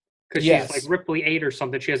clone. because she's like Yes. Ripley 8 or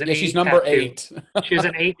something. She has an Yeah, she's 8 number tattoo. 8. She has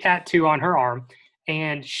an 8 tattoo on her arm,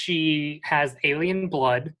 and she has alien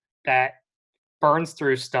blood that burns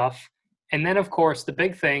through stuff. And then, of course, the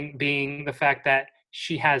big thing being the fact that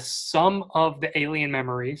she has some of the alien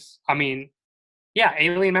memories. I mean, yeah,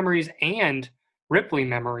 alien memories and Ripley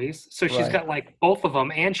memories. So she's Right. got like both of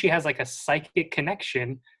them, and she has like a psychic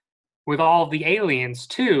connection with all the aliens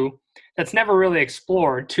too. That's never really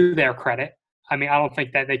explored, to their credit. I mean, I don't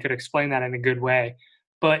think that they could explain that in a good way.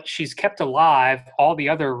 But she's kept alive. All the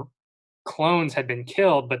other clones had been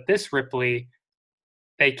killed, but this Ripley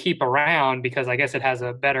they keep around because I guess it has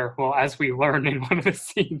a better, well, as we learned in one of the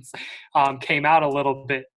scenes, came out a little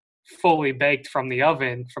bit fully baked from the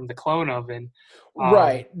oven, from the clone oven.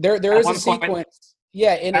 Right. There At is a one point, sequence.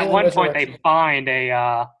 Yeah, in at Alien one point they Resurrection.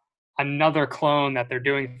 find another clone that they're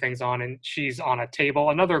doing things on, and she's on a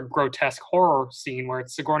table. Another grotesque horror scene where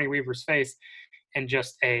it's Sigourney Weaver's face and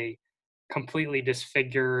just a completely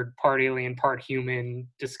disfigured, part alien, part human, Yeah,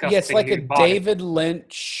 it's disgusting like a nude body. David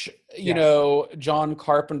Lynch, Yes, John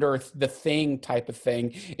Carpenter, The Thing type of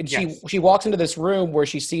thing. And she yes, she walks into this room where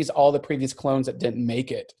she sees all the previous clones that didn't make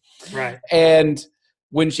it. right. And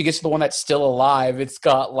when she gets to the one that's still alive, it's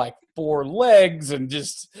got like 4 legs and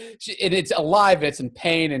and it's alive and it's in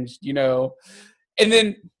pain and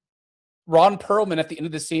then Ron Perlman at the end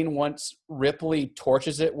of the scene, once Ripley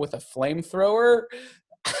torches it with a flamethrower,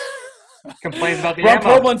 Complains about the Ron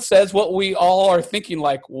ammo. Perlman says what we all are thinking,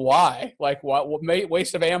 like, why? Like, what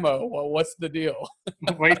waste of ammo? Well, what's the deal?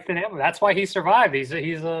 Wasting ammo. That's why he survived. He's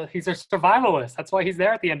a survivalist. That's why he's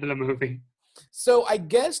there at the end of the movie. So I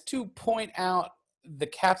guess to point out the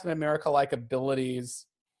Captain America-like abilities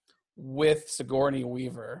with Sigourney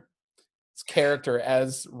Weaver's character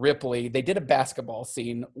as Ripley, they did a basketball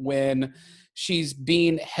scene when she's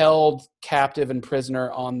being held captive and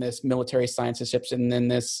prisoner on this military science ship, and then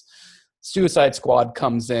this Suicide Squad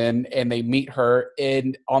comes in and they meet her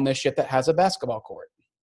on this ship that has a basketball court.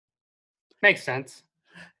 Makes sense.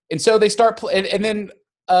 And so they start playing, and then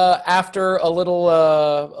after a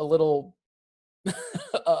little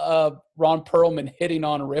Ron Perlman hitting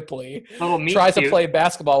on Ripley, Little meat tries to cute. play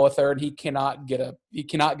basketball with her, and he cannot get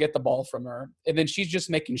the ball from her. And then she's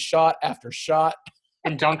just making shot after shot.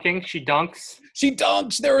 And dunking. She dunks. She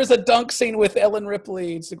dunks. There is a dunk scene with Ellen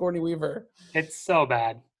Ripley and Sigourney Weaver. It's so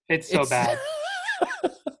bad. It's so It's bad.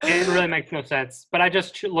 It really makes no sense. But I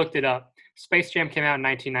just looked it up. Space Jam came out in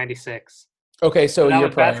 1996. okay. So That you're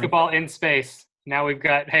was basketball in space. Now we've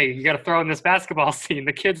got, hey, you got to throw in this basketball scene.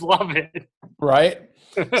 The kids love it. right.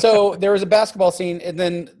 So there was a basketball scene, and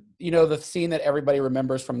then the scene that everybody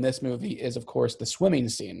remembers from this movie is, of course, the swimming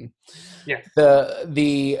scene. Yes.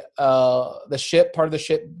 The ship, part of the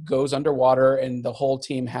ship goes underwater, and the whole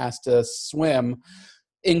team has to swim,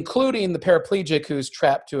 including the paraplegic who's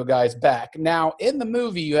trapped to a guy's back. Now, in the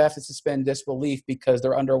movie, you have to suspend disbelief because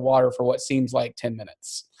they're underwater for what seems like 10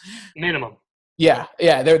 minutes. Minimum. Yeah,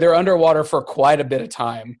 they're underwater for quite a bit of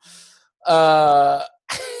time.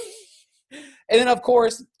 And then, of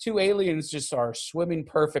course, 2 aliens just are swimming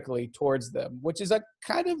perfectly towards them, which is a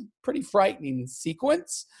kind of pretty frightening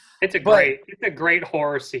sequence. It's a great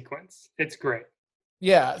horror sequence. It's great.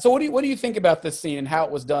 Yeah. So what do you think about this scene and how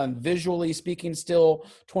it was done, visually speaking, still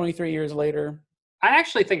 23 years later? I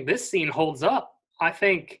actually think this scene holds up. I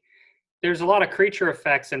think there's a lot of creature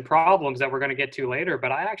effects and problems that we're going to get to later,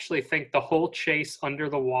 but I actually think the whole chase under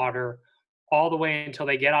the water all the way until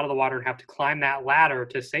they get out of the water and have to climb that ladder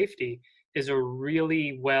to safety is a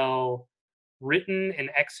really well written and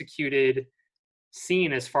executed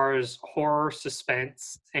scene as far as horror,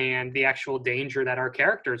 suspense, and the actual danger that our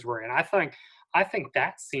characters were in. I think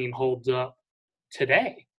that scene holds up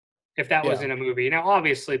today if that was Yeah. in a movie. Now,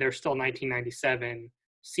 obviously, there's still 1997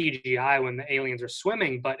 CGI when the aliens are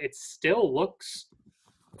swimming, but it still looks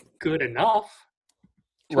good enough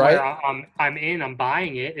to Right. where I'm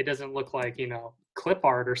buying it. It doesn't look like clip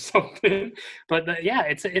art or something, but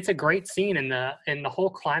it's a great scene, and the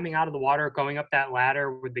whole climbing out of the water, going up that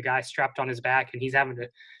ladder with the guy strapped on his back, and he's having to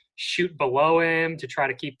shoot below him to try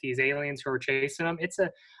to keep these aliens who are chasing him.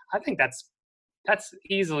 I think that's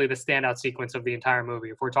easily the standout sequence of the entire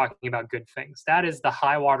movie. If we're talking about good things, that is the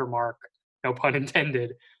high water mark, no pun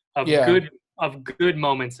intended, of Yeah. good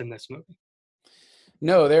moments in this movie.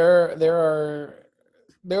 No, there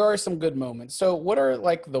are some good moments. So what are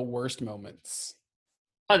like the worst moments?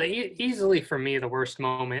 Oh, easily for me, the worst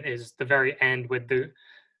moment is the very end with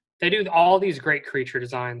they do all these great creature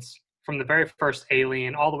designs from the very first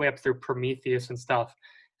Alien all the way up through Prometheus and stuff.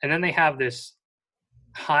 And then they have this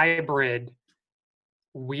hybrid,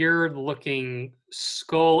 weird looking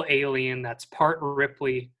skull alien that's part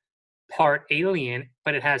Ripley, part alien,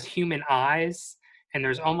 but it has human eyes, and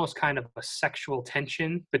there's almost kind of a sexual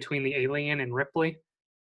tension between the alien and Ripley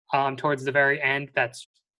towards the very end.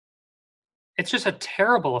 It's just a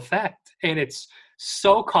terrible effect, and it's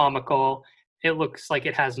so comical. It looks like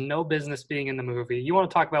it has no business being in the movie. You want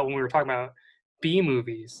to talk about when we were talking about B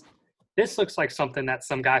movies? This looks like something that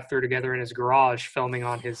some guy threw together in his garage filming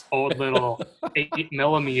on his old little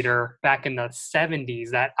 8mm back in the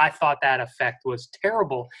 70s. That I thought that effect was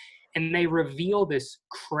terrible. And they reveal this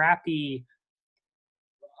crappy,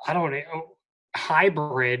 I don't know,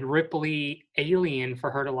 hybrid Ripley alien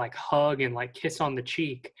for her to like hug and like kiss on the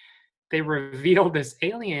cheek. They reveal this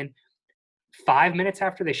alien 5 minutes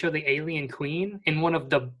after they show the alien queen, and one of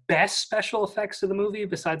the best special effects of the movie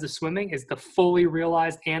besides the swimming is the fully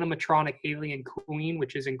realized animatronic alien queen,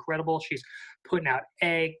 which is incredible. She's putting out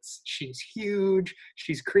eggs, she's huge,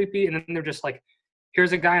 she's creepy, and then they're just like,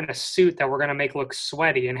 here's a guy in a suit that we're going to make look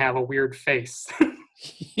sweaty and have a weird face.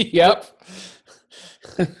 Yep.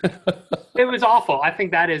 It was awful. I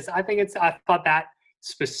thought that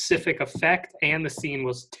specific effect and the scene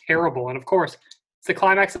was terrible, and of course it's the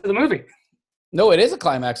climax of the movie. No, it is a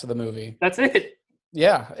climax of the movie. That's it.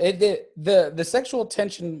 Yeah, the sexual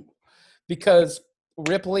tension, because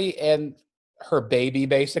Ripley and her baby,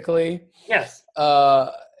 basically, Yes.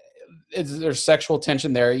 There's sexual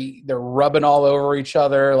tension there. They're rubbing all over each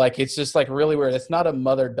other. Like, it's just like really weird. It's not a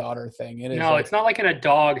mother-daughter thing. It is. No, like, it's not like in a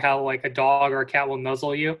dog, how like a dog or a cat will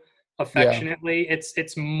nuzzle you affectionately. Yeah.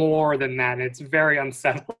 It's more than that. It's very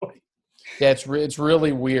unsettling. Yeah, it's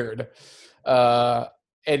really weird.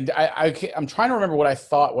 And I'm trying to remember what I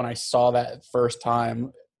thought when I saw that first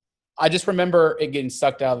time. I just remember it getting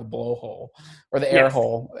sucked out of the blowhole or the air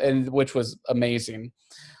hole, and which was amazing.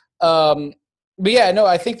 But yeah, no,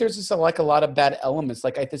 I think there's just like a lot of bad elements.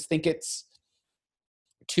 Like, I just think it's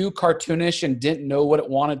too cartoonish and didn't know what it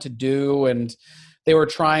wanted to do, and they were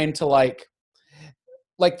trying to like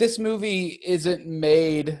this movie isn't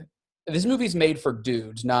made. This movie's made for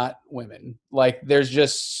dudes, not women. Like, there's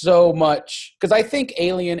just so much, because I think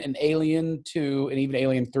Alien and Alien 2 and even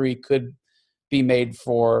Alien 3 could be made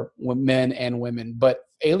for men and women, but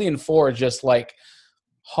Alien 4 is just like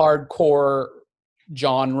hardcore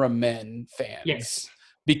genre men fans. Yes.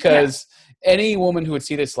 Because any woman who would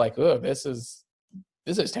see this like, oh, this is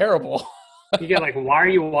terrible. You get like, why are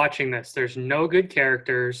you watching this? There's no good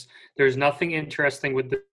characters. There's nothing interesting with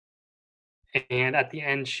the. And at the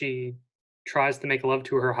end, she tries to make love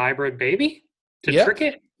to her hybrid baby to trick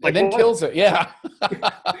it. Like, and then kills it. Yeah.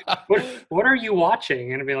 What are you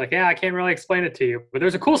watching? And it'd be like, yeah, I can't really explain it to you, but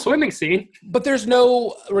there's a cool swimming scene. But there's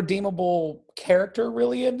no redeemable character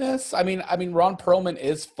really in this. I mean, Ron Perlman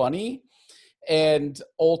is funny, and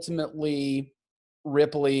ultimately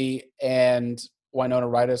Ripley and Winona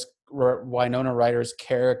Ryder's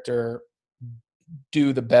character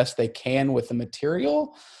do the best they can with the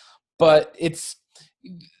material. But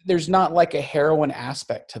there's not like a heroine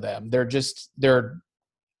aspect to them. They're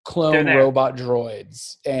clone robot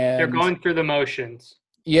droids, and they're going through the motions.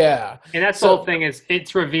 Yeah. And that's the whole thing is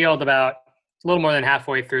it's revealed about a little more than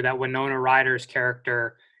halfway through that Winona Ryder's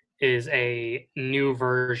character is a new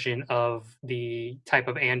version of the type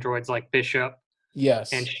of androids like Bishop.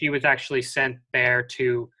 Yes. And she was actually sent there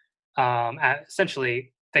to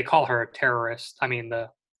essentially they call her a terrorist. I mean, the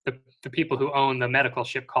people who own the medical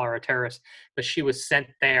ship call her a terrorist, but she was sent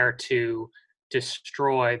there to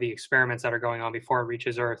destroy the experiments that are going on before it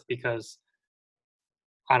reaches Earth because,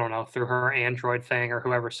 I don't know, through her android thing or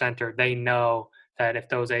whoever sent her, they know that if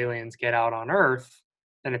those aliens get out on Earth,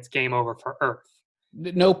 then it's game over for Earth.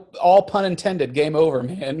 No, all pun intended. Game over,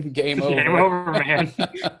 man. Game over. Game over, man.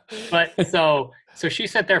 But so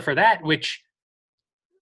she's sent there for that, which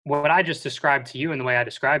what I just described to you and the way I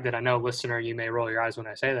described it, I know, listener, you may roll your eyes when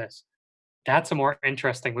I say this. That's a more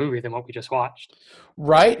interesting movie than what we just watched.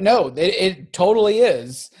 Right? No, it totally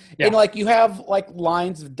is. Yeah. And like you have like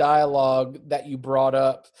lines of dialogue that you brought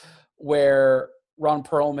up where Ron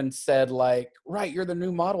Perlman said like, right, you're the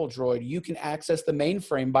new model droid. You can access the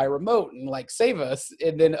mainframe by remote and like save us.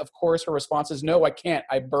 And then of course her response is, no, I can't.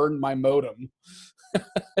 I burned my modem.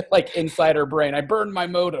 Like inside her brain. I burned my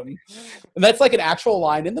modem. And that's like an actual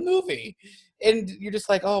line in the movie. And you're just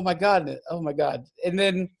like, oh my God. And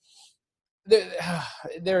then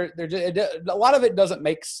a lot of it doesn't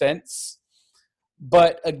make sense.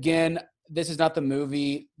 But again, this is not the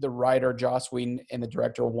movie the writer Joss Whedon and the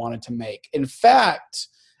director wanted to make. In fact,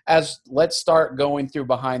 let's start going through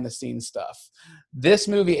behind the scenes stuff. This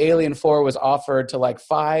movie, Alien 4, was offered to like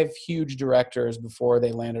 5 huge directors before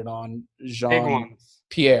they landed on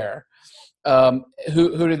Jean-Pierre.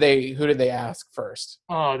 Who did they ask first?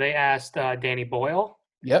 Oh, they asked Danny Boyle.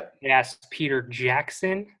 Yep. They asked Peter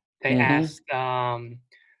Jackson. They Mm-hmm. asked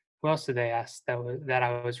who else did they ask that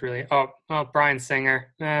I was really Bryan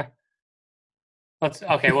Singer.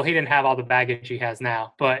 Okay, well he didn't have all the baggage he has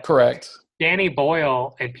now, but Correct. Danny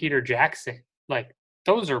Boyle and Peter Jackson, like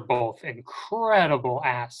those are both incredible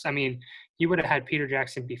asks. I mean, you would have had Peter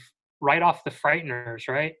Jackson be right off the Frighteners,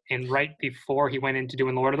 right? And right before he went into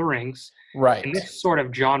doing Lord of the Rings. And Right. this sort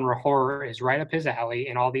of genre horror is right up his alley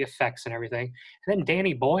and all the effects and everything. And then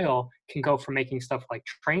Danny Boyle can go from making stuff like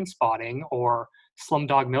Train Spotting or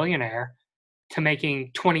Slumdog Millionaire to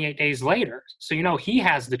making 28 Days Later. So, he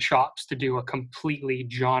has the chops to do a completely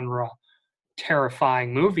genre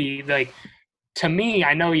terrifying movie. Like, to me,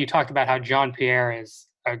 I know you talked about how John Pierre is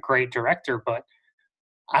a great director, but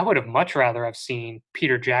I would have much rather have seen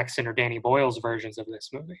Peter Jackson or Danny Boyle's versions of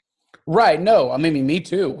this movie. Right. No, I mean, me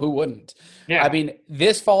too. Who wouldn't? I Yeah. mean,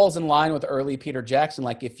 this falls in line with early Peter Jackson.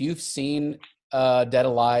 Like, if you've seen Dead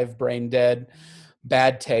Alive, Brain Dead,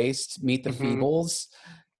 Bad Taste, Meet the Mm-hmm. Feebles,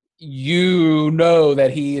 you know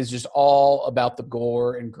that he is just all about the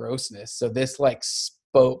gore and grossness. So this like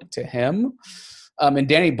spoke to him. And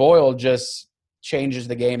Danny Boyle just changes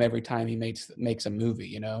the game every time he makes a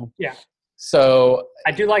movie, Yeah. So,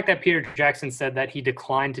 I do like that Peter Jackson said that he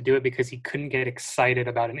declined to do it because he couldn't get excited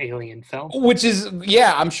about an alien film. which is,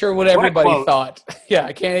 yeah, I'm sure what What a everybody quote. thought. Yeah,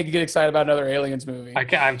 I can't get excited about another Aliens movie.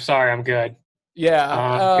 I'm sorry, I'm good. Yeah.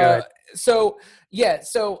 I'm good.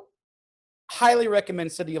 So highly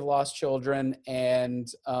recommend City of Lost Children and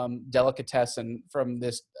Delicatessen from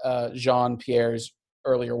this Jean Pierre's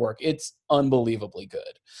earlier work. It's unbelievably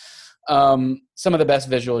good. Some of the best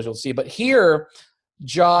visuals you'll see. But here,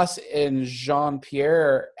 Joss and Jean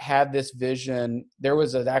Pierre had this vision. There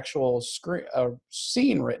was an actual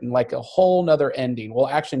scene written, like a whole nother ending. Well,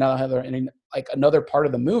 actually, not another ending, like another part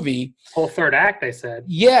of the movie. Whole third act, they said.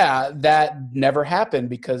 Yeah, that never happened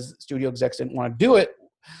because studio execs didn't want to do it,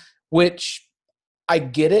 which I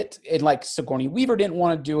get it. And like Sigourney Weaver didn't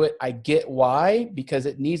want to do it. I get why, because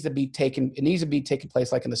it needs to be taking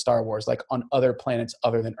place like in the Star Wars, like on other planets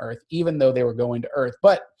other than Earth, even though they were going to Earth.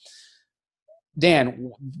 But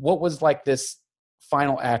Dan, what was like this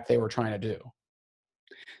final act they were trying to do?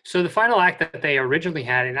 So the final act that they originally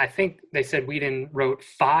had, and I think they said Whedon wrote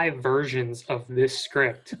 5 versions of this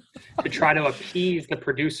script to try to appease the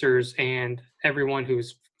producers and everyone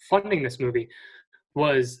who's funding this movie,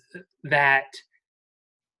 was that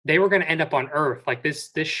they were going to end up on Earth. Like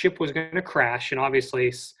this ship was going to crash, and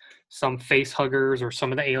obviously some face huggers or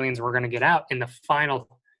some of the aliens were going to get out. And the final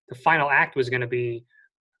act was going to be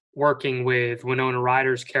working with Winona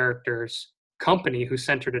Ryder's character's company, who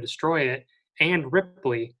sent her to destroy it, and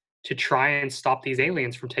Ripley to try and stop these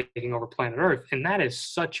aliens from taking over planet Earth. And that is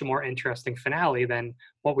such a more interesting finale than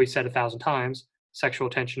what we said 1,000 times: sexual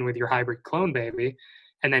tension with your hybrid clone baby,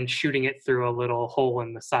 and then shooting it through a little hole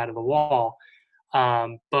in the side of the wall.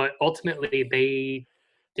 But ultimately, they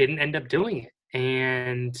didn't end up doing it.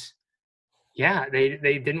 And yeah, they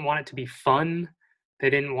didn't want it to be fun. They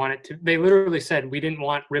didn't want it to. They literally said, we didn't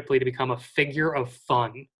want Ripley to become a figure of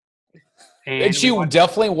fun. And she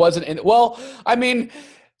definitely wasn't in. Well, I mean,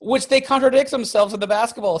 which they contradict themselves in the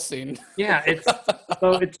basketball scene. Yeah,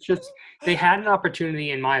 it's just they had an opportunity,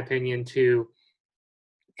 in my opinion,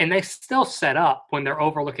 and they still set up when they're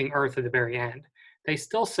overlooking Earth at the very end. They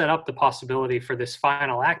still set up the possibility for this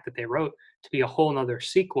final act that they wrote to be a whole nother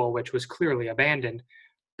sequel, which was clearly abandoned.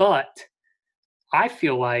 But I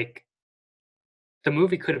feel like the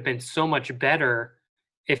movie could have been so much better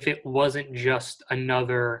if it wasn't just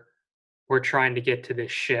another, we're trying to get to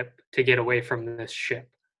this ship to get away from this ship,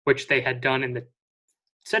 which they had done in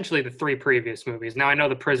essentially the 3 previous movies. Now, I know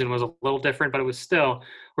the prison was a little different, but it was still,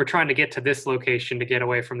 we're trying to get to this location to get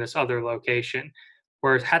away from this other location.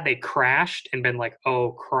 Whereas had they crashed and been like,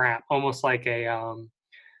 oh crap, almost like a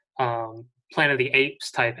Planet of the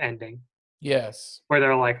Apes type ending. Yes. Where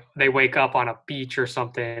they're like, they wake up on a beach or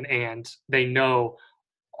something and they know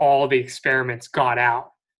all the experiments got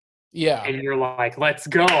out. Yeah. And you're like, let's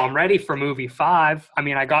go. I'm ready for movie 5. I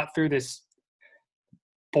mean, I got through this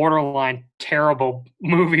borderline terrible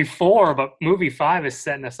movie 4, but movie 5 is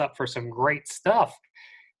setting us up for some great stuff.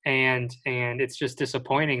 And it's just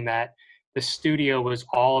disappointing that the studio was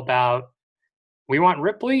all about, we want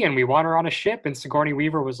Ripley and we want her on a ship. And Sigourney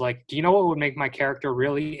Weaver was like, do you know what would make my character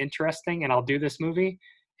really interesting? And I'll do this movie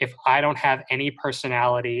if I don't have any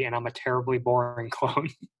personality and I'm a terribly boring clone.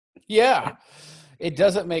 Yeah. It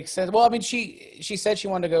doesn't make sense. Well, I mean, she said she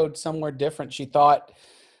wanted to go somewhere different. She thought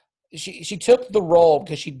she took the role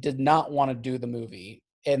because she did not want to do the movie.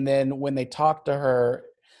 And then when they talked to her,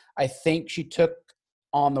 I think she took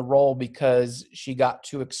on the role because she got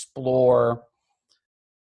to explore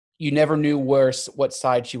you never knew what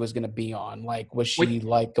side she was going to be on. Like, was she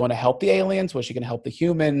like going to help the aliens? Was she going to help the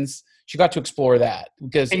humans? She got to explore that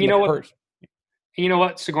because And you know what? You know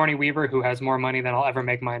what? Sigourney Weaver, who has more money than I'll ever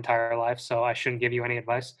make my entire life, so I shouldn't give you any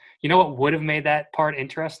advice. You know what would have made that part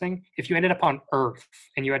interesting? If you ended up on Earth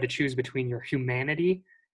and you had to choose between your humanity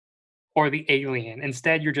or the alien.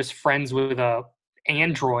 Instead, you're just friends with a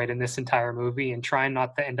android in this entire movie and trying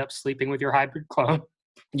not to end up sleeping with your hybrid clone.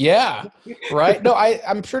 Yeah, right. No,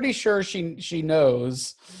 I'm pretty sure she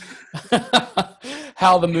knows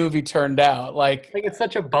how the movie turned out. Like it's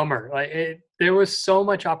such a bummer. There was so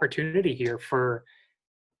much opportunity here for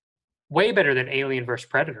way better than Alien versus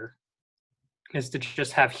Predator, is to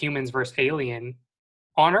just have humans versus alien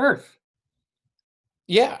on Earth.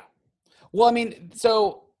 Yeah. Well, I mean,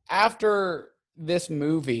 so after this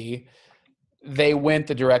movie, they went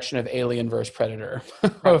the direction of Alien versus Predator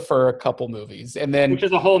right. for a couple movies, and then which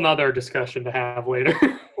is a whole nother discussion to have later.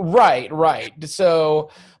 Right.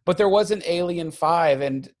 So, but there was an Alien 5,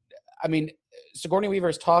 and I mean, Sigourney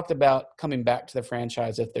Weaver's talked about coming back to the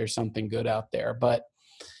franchise if there's something good out there,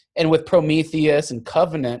 and with Prometheus and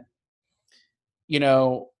Covenant,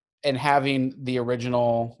 and having the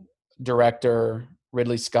original director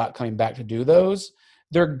Ridley Scott coming back to do those,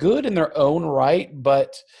 they're good in their own right,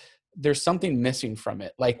 but there's something missing from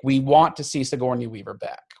it. Like, we want to see Sigourney Weaver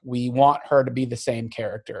back. We want her to be the same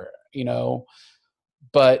character,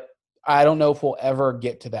 but I don't know if we'll ever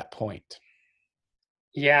get to that point.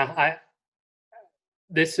 Yeah,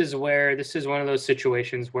 this is one of those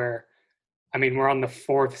situations where, I mean, we're on the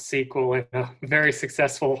 4th sequel in a very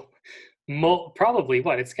successful, probably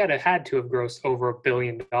it's had to have grossed over $1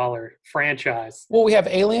 billion franchise. Well, we have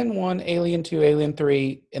Alien 1, Alien 2, Alien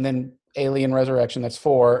 3, and then Alien Resurrection. That's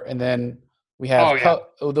 4, and then we have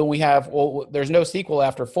there's no sequel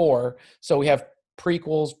after 4, so we have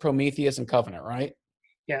prequels, Prometheus, and Covenant, right?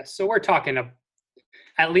 Yeah, so we're talking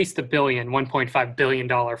at least $1.5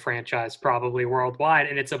 billion franchise probably worldwide,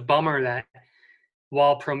 and it's a bummer that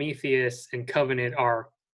while Prometheus and Covenant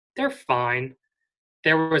they're fine,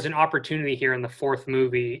 there was an opportunity here in the 4th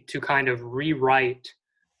movie to kind of rewrite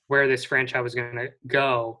where this franchise was going to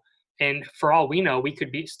go, and for all we know, we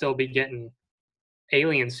could still be getting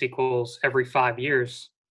Alien sequels every 5 years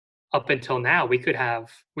up until now. We could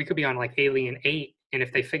be on like Alien 8. And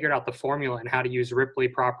if they figured out the formula and how to use Ripley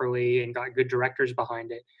properly and got good directors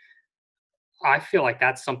behind it, I feel like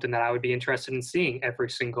that's something that I would be interested in seeing every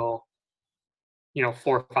single, 4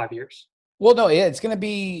 or 5 years. Well, no, yeah, it's going to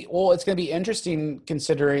be interesting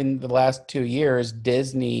considering the last 2 years,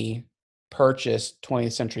 Disney purchased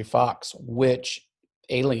 20th Century Fox, which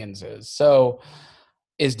Aliens is. So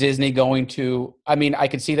is Disney going to, I mean, I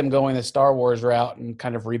could see them going the Star Wars route and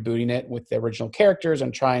kind of rebooting it with the original characters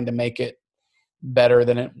and trying to make it better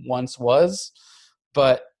than it once was,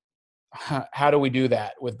 but how do we do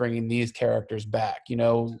that with bringing these characters back?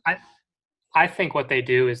 I think what they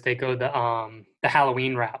do is they go the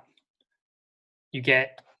Halloween route. You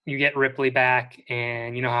get Ripley back,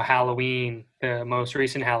 and you know how Halloween, the most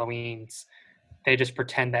recent Halloweens, they just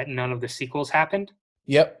pretend that none of the sequels happened.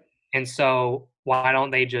 Yep. And so why don't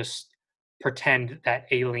they just pretend that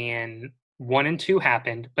Alien 1 and 2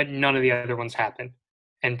 happened, but none of the other ones happened?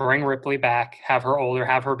 And bring Ripley back, have her older,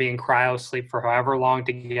 have her be in cryo sleep for however long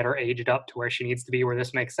to get her aged up to where she needs to be, where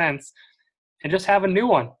this makes sense, and just have a new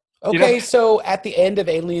one. Okay, so at the end of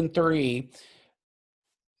Alien 3,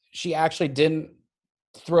 she actually didn't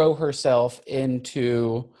throw herself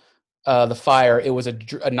into the fire. It was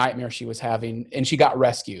a nightmare she was having, and she got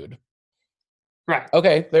rescued. Right.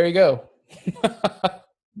 Okay, there you go.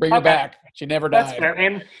 Bring her back. She never died. That's fair.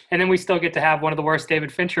 And then we still get to have one of the worst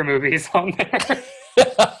David Fincher movies on there.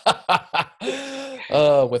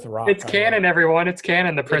 With Rock. It's canon, everyone. It's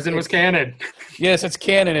canon. The prison was canon. Yes, it's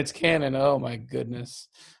canon. It's canon. Oh my goodness.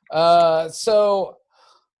 So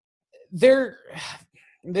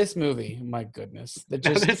this movie, my goodness,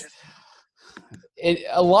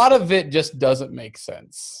 a lot of it just doesn't make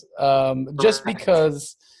sense. Just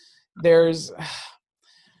because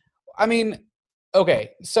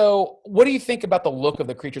okay. So what do you think about the look of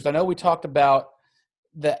the creatures? I know we talked about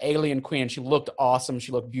the alien queen. She looked awesome.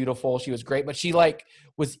 She looked beautiful. She was great, but she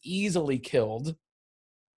was easily killed.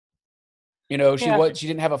 She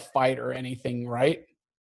didn't have a fight or anything, right?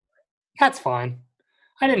 That's fine.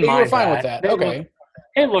 I didn't mind. You were fine with that. Okay.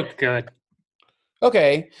 It looked good.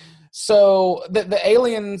 Okay. So the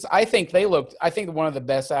aliens, I think one of the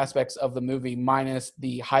best aspects of the movie, minus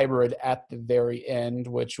the hybrid at the very end,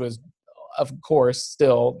 which was, of course,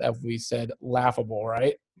 still, as we said, laughable,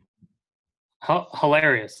 right?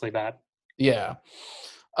 Hilariously bad. Yeah.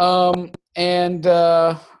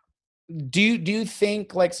 Do you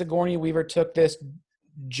think like Sigourney Weaver took this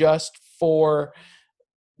just for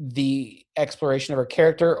the exploration of her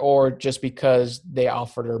character, or just because they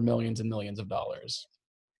offered her millions and millions of dollars?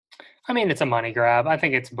 I mean, it's a money grab. I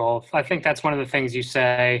think it's both. I think that's one of the things you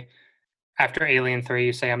say after Alien 3.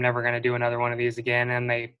 You say, I'm never going to do another one of these again. And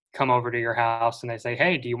they come over to your house and they say,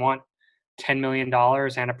 hey, do you want $10 million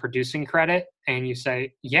and a producing credit? And you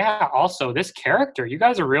say, yeah, also this character, you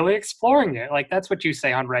guys are really exploring it. Like, that's what you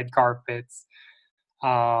say on red carpets.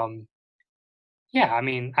 Yeah, I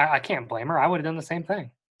mean, I can't blame her. I would have done the same thing.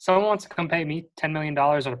 Someone wants to come pay me $10 million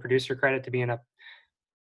on a producer credit to be in a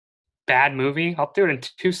bad movie, I'll do it in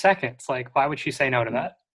 2 seconds. Like, why would she say no to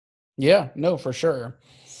that? Yeah, no, for sure.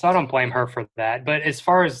 So I don't blame her for that. But as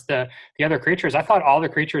far as the other creatures, I thought all the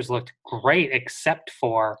creatures looked great except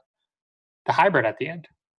for the hybrid at the end.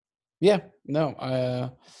 Yeah, no,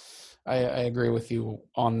 I agree with you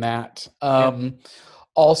on that.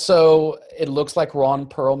 Also, it looks like Ron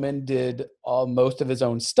Perlman did most of his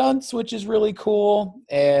own stunts, which is really cool,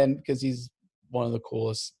 and because he's one of the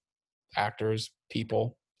coolest actors,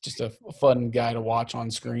 just a fun guy to watch on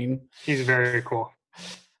screen. He's very cool.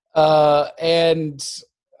 And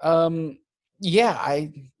yeah,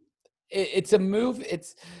 it's a move.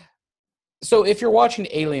 So if you're watching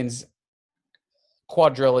Aliens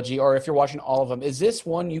quadrilogy, or if you're watching all of them, is this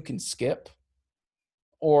one you can skip,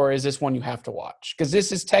 or is this one you have to watch? Because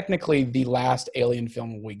this is technically the last Alien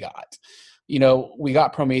film we got. You know, we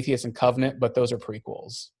got Prometheus and Covenant, but those are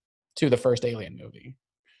prequels to the first Alien movie.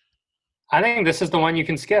 I think this is the one you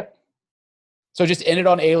can skip. So just end it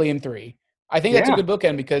on Alien 3. I think that's a good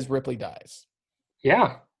bookend because Ripley dies.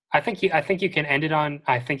 Yeah. I think you can end it on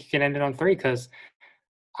 3, because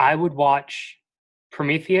I would watch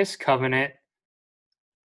Prometheus, Covenant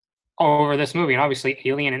over this movie. And obviously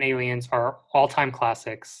Alien and Aliens are all-time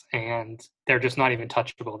classics, and they're just not even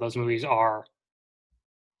touchable. Those movies are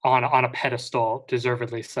on a pedestal,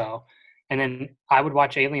 deservedly so. And then I would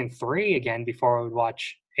watch Alien 3 again before I would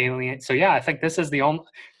watch Alien. So yeah, I think this is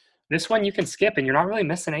this one you can skip and you're not really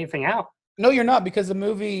missing anything out. No, you're not, because the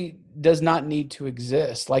movie does not need to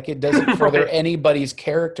exist. Like, it doesn't further anybody's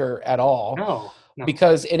character at all. No.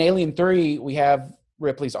 Because in Alien 3, we have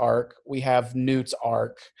Ripley's arc, we have Newt's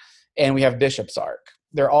arc, and we have Bishop's arc.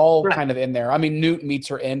 They're all kind of in there. I mean, Newt meets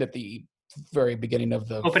her end at the very beginning of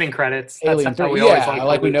the opening credits. Alien 3.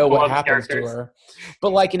 We know what happens to her.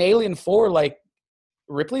 But like in Alien 4, like,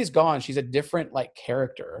 Ripley's gone. She's a different like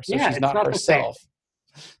character. So she's not herself.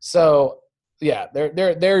 So yeah,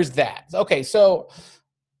 there's that. Okay, so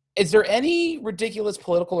is there any ridiculous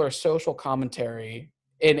political or social commentary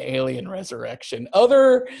in Alien Resurrection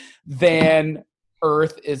other than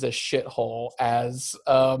Earth is a shithole, as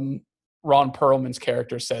Ron Perlman's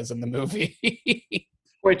character says in the movie?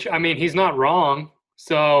 Which, I mean, he's not wrong.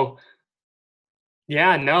 So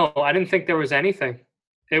yeah, no, I didn't think there was anything.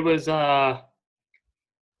 It was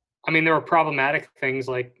I mean, there were problematic things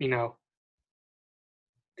like, you know,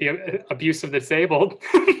 the abuse of the disabled.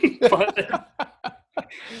 But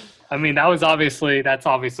I mean, that's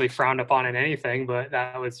obviously frowned upon in anything, but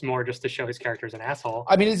that was more just to show his character as an asshole.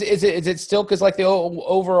 I mean, is it still, because like the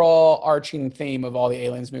overall arching theme of all the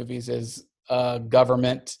Aliens movies is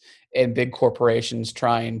government and big corporations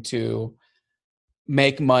trying to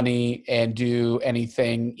make money and do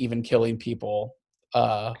anything, even killing people.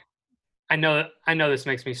 I know this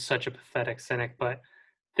makes me such a pathetic cynic, but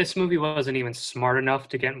this movie wasn't even smart enough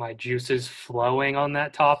to get my juices flowing on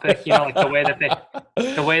that topic. You know, like the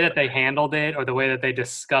way that they handled it, or the way that they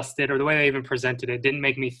discussed it, or the way they even presented it didn't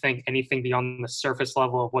make me think anything beyond the surface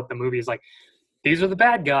level of what the movie is like. These are the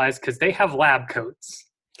bad guys because they have lab coats.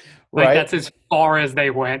 Like, right. That's as far as they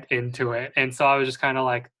went into it. And so I was just kind of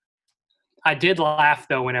like, I did laugh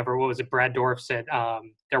though whenever, Brad Dourif said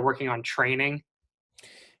they're working on training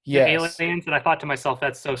aliens, and I thought to myself,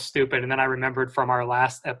 that's so stupid. And then I remembered from our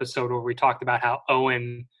last episode where we talked about how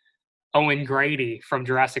Owen Grady from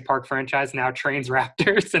Jurassic Park franchise now trains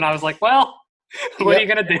raptors, and I was like, well, what are you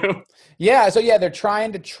gonna do? Yeah, so they're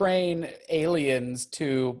trying to train aliens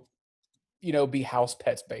to, you know, be house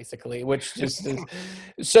pets basically, which just is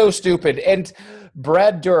so stupid. And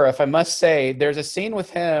Brad Dourif, I must say, there's a scene with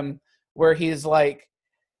him where he's like,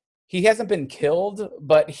 he hasn't been killed,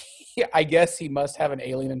 but I guess he must have an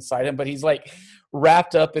alien inside him, but he's like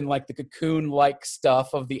wrapped up in like the cocoon-like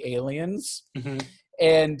stuff of the aliens. Mm-hmm.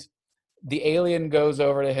 And the alien goes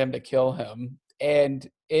over to him to kill him. And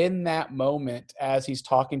in that moment, as he's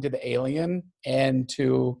talking to the alien and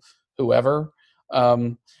to whoever,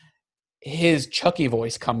 his Chucky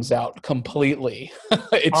voice comes out completely.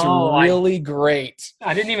 It's Oh, really great.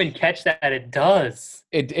 I didn't even catch that. It does.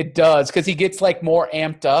 It does, because he gets like more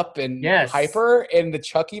amped up and Yes. hyper, and the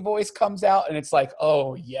Chucky voice comes out, and it's like,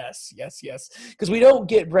 oh yes, yes, yes. Because we don't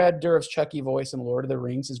get Brad Dourif's Chucky voice in Lord of the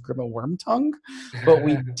Rings as Grima Wormtongue, but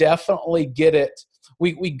we definitely get it.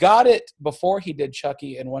 We got it before he did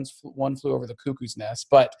Chucky and One Flew Over the Cuckoo's Nest,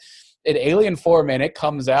 but in Alien 4, man, it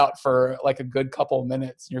comes out for like a good couple of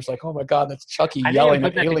minutes, and you're just like, oh my god, that's Chucky I didn't even yelling put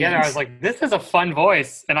at that together. I was aliens. like, this is a fun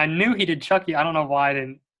voice. And I knew he did Chucky. I don't know why I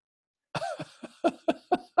didn't.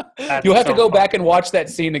 You'll That's have to so go fun. back and watch that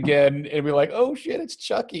scene again and be like, oh shit, it's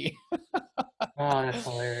Chucky. Oh, that's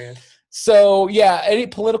hilarious. So yeah, any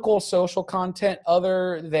political social content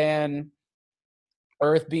other than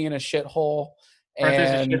Earth being a shithole Earth is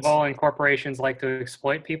a and shithole and corporations like to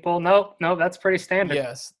exploit people. No, that's pretty standard.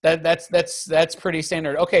 yes, that's pretty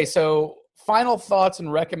standard. Okay, so final thoughts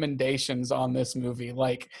and recommendations on this movie.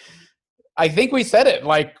 Like, I think we said it.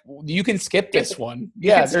 Like, you can skip this one. You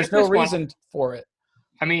Yeah, can skip there's no this one. reason for it.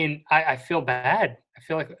 I mean, I feel bad. I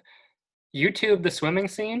feel like YouTube the swimming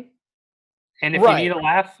scene, and if you Right. need a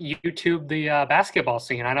laugh, YouTube the basketball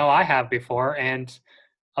scene. I know I have before, and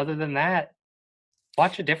other than that,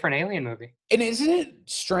 watch a different Alien movie. And isn't it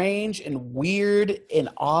strange and weird and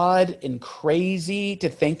odd and crazy to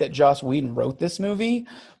think that Joss Whedon wrote this movie?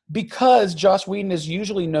 Because Joss Whedon is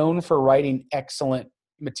usually known for writing excellent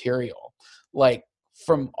material, like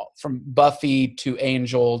from Buffy to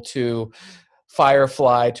Angel to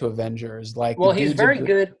Firefly to Avengers. Like, the Well, he's dude's a very good.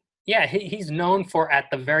 good. Yeah, he's known for, at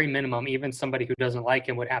the very minimum, even somebody who doesn't like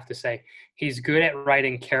him would have to say, he's good at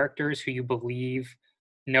writing characters who you believe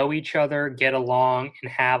know each other, get along,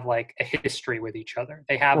 and have like a history with each other.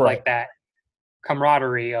 They have Right. like that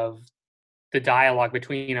camaraderie of the dialogue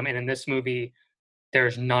between them. And in this movie,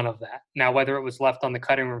 there's none of that. Now, whether it was left on the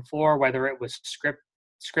cutting room floor, whether it was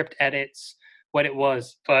script edits, what it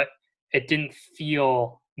was, but it didn't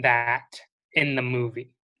feel that in the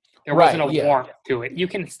movie. There wasn't Right. a Yeah. warmth to it. You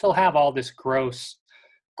can still have all this gross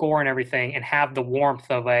gore and everything and have the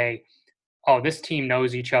warmth of this team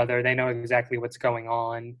knows each other. They know exactly what's going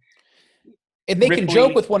on. And they can joke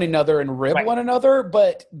Ripley, with one another and rib right. one another,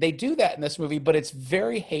 but they do that in this movie, but it's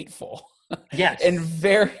very hateful. Yes. And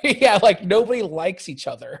very, yeah, like nobody likes each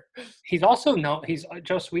other. He's also known.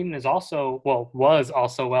 Joss Whedon was also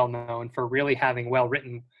well known for really having well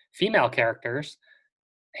written female characters,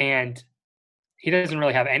 and he doesn't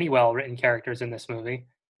really have any well written characters in this movie.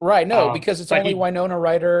 Right, no, because it's But only Winona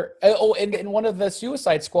Ryder. Oh, and one of the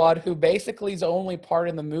Suicide Squad, who basically is the only part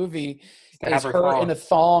in the movie is her in a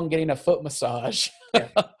thong getting a foot massage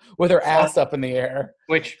with her ass up in the air.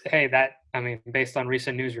 Which, hey, based on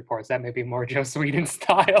recent news reports, that may be more Joss Whedon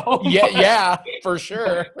style. Yeah, for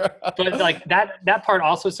sure. But like that part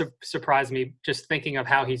also surprised me, just thinking of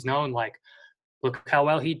how he's known. Like, look how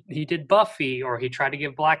well he did Buffy, or he tried to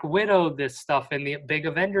give Black Widow this stuff in the big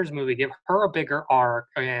Avengers movie, give her a bigger arc.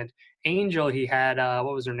 And Angel, he had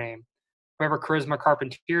what was her name? Whoever Charisma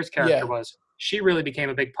Carpenter's character was. She really became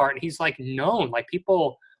a big part, and he's like known. Like,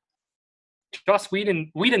 people, Joss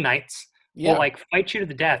Whedonites will like fight you to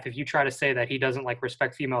the death if you try to say that he doesn't like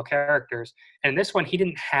respect female characters. And this one, he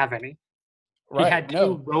didn't have any. He had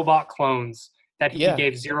two robot clones that he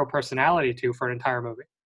gave zero personality to for an entire movie.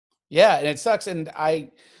 Yeah, and it sucks. And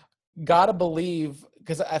I gotta believe,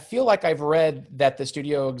 because I feel like I've read that the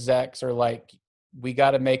studio execs are like, we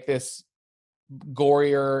got to make this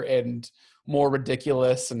gorier and more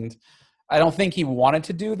ridiculous. And I don't think he wanted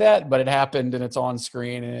to do that, but it happened, and it's on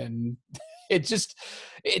screen, and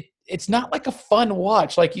it's not like a fun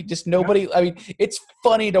watch. Like, you just nobody. I mean, it's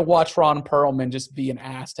funny to watch Ron Perlman just be an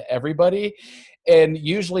ass to everybody, and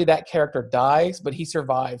usually that character dies, but he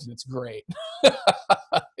survives, and it's great.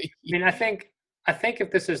 I mean, I think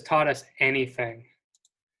if this has taught us anything,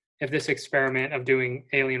 if this experiment of doing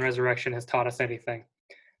Alien Resurrection has taught us anything,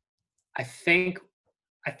 I think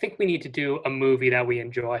we need to do a movie that we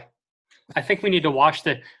enjoy. I think we need to wash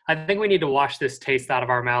this taste out of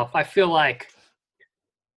our mouth. I feel like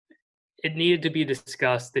it needed to be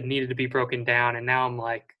discussed, it needed to be broken down, and now I'm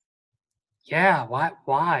like, yeah,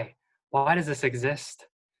 why does this exist?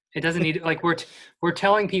 It doesn't need, like, we're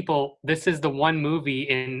telling people this is the one movie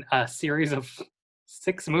in a series of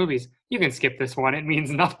 6 movies. You can skip this one; it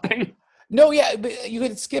means nothing. No, yeah, but you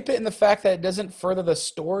could skip it in the fact that it doesn't further the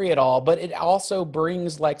story at all, but it also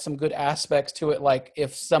brings like some good aspects to it. Like,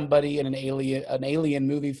 if somebody an alien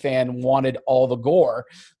movie fan wanted all the gore,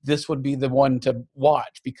 this would be the one to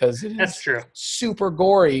watch, because That's true. Super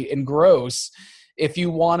gory and gross. If you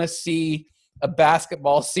want to see a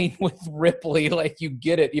basketball scene with Ripley, like, you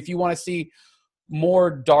get it. If you want to see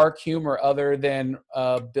more dark humor other than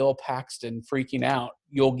Bill Paxton freaking out,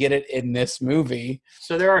 you'll get it in this movie.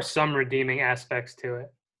 So there are some redeeming aspects to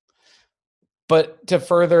it. But to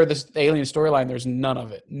further this alien storyline, there's none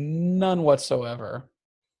of it. None whatsoever.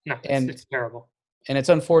 No, And it's terrible. And it's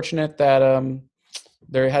unfortunate that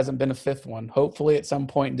there hasn't been a fifth one. Hopefully, at some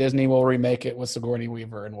point, Disney will remake it with Sigourney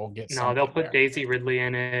Weaver, and we'll get. No, they'll put there. Daisy Ridley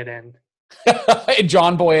in it, and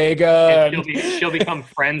John Boyega. And she'll become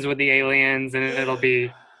friends with the aliens, and it'll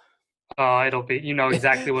be you know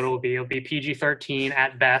exactly what it will be. It'll be PG-13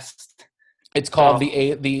 at best. It's called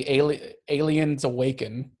the Aliens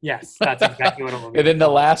Awaken. Yes, that's exactly what it will be. And then the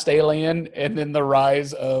last alien, and then the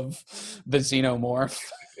rise of the xenomorph.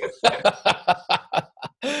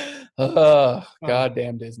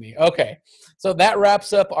 Goddamn Disney. Okay, so that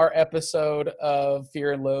wraps up our episode of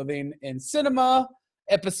Fear and Loathing in Cinema,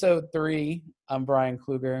 episode 3. I'm Brian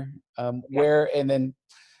Kluger. And then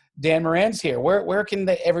Dan Moran's here. Where can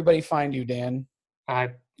everybody find you, Dan?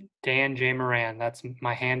 Dan J. Moran. That's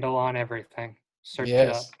my handle on everything. Search it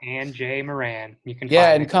up. Dan J. Moran. You can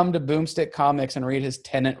find and come to Boomstick Comics and read his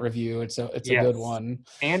Tenet review. It's a good one.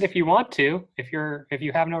 And if you want to, if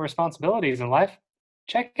you have no responsibilities in life,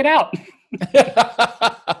 check it out.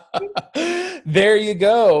 There you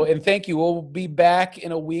go. And thank you. We'll be back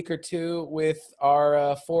in a week or two with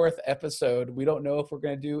our 4th episode. We don't know if we're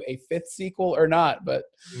going to do a 5th sequel or not, but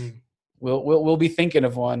we'll be thinking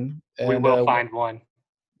of one. We will find one.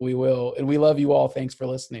 We will. And we love you all. Thanks for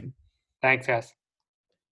listening. Thanks, guys.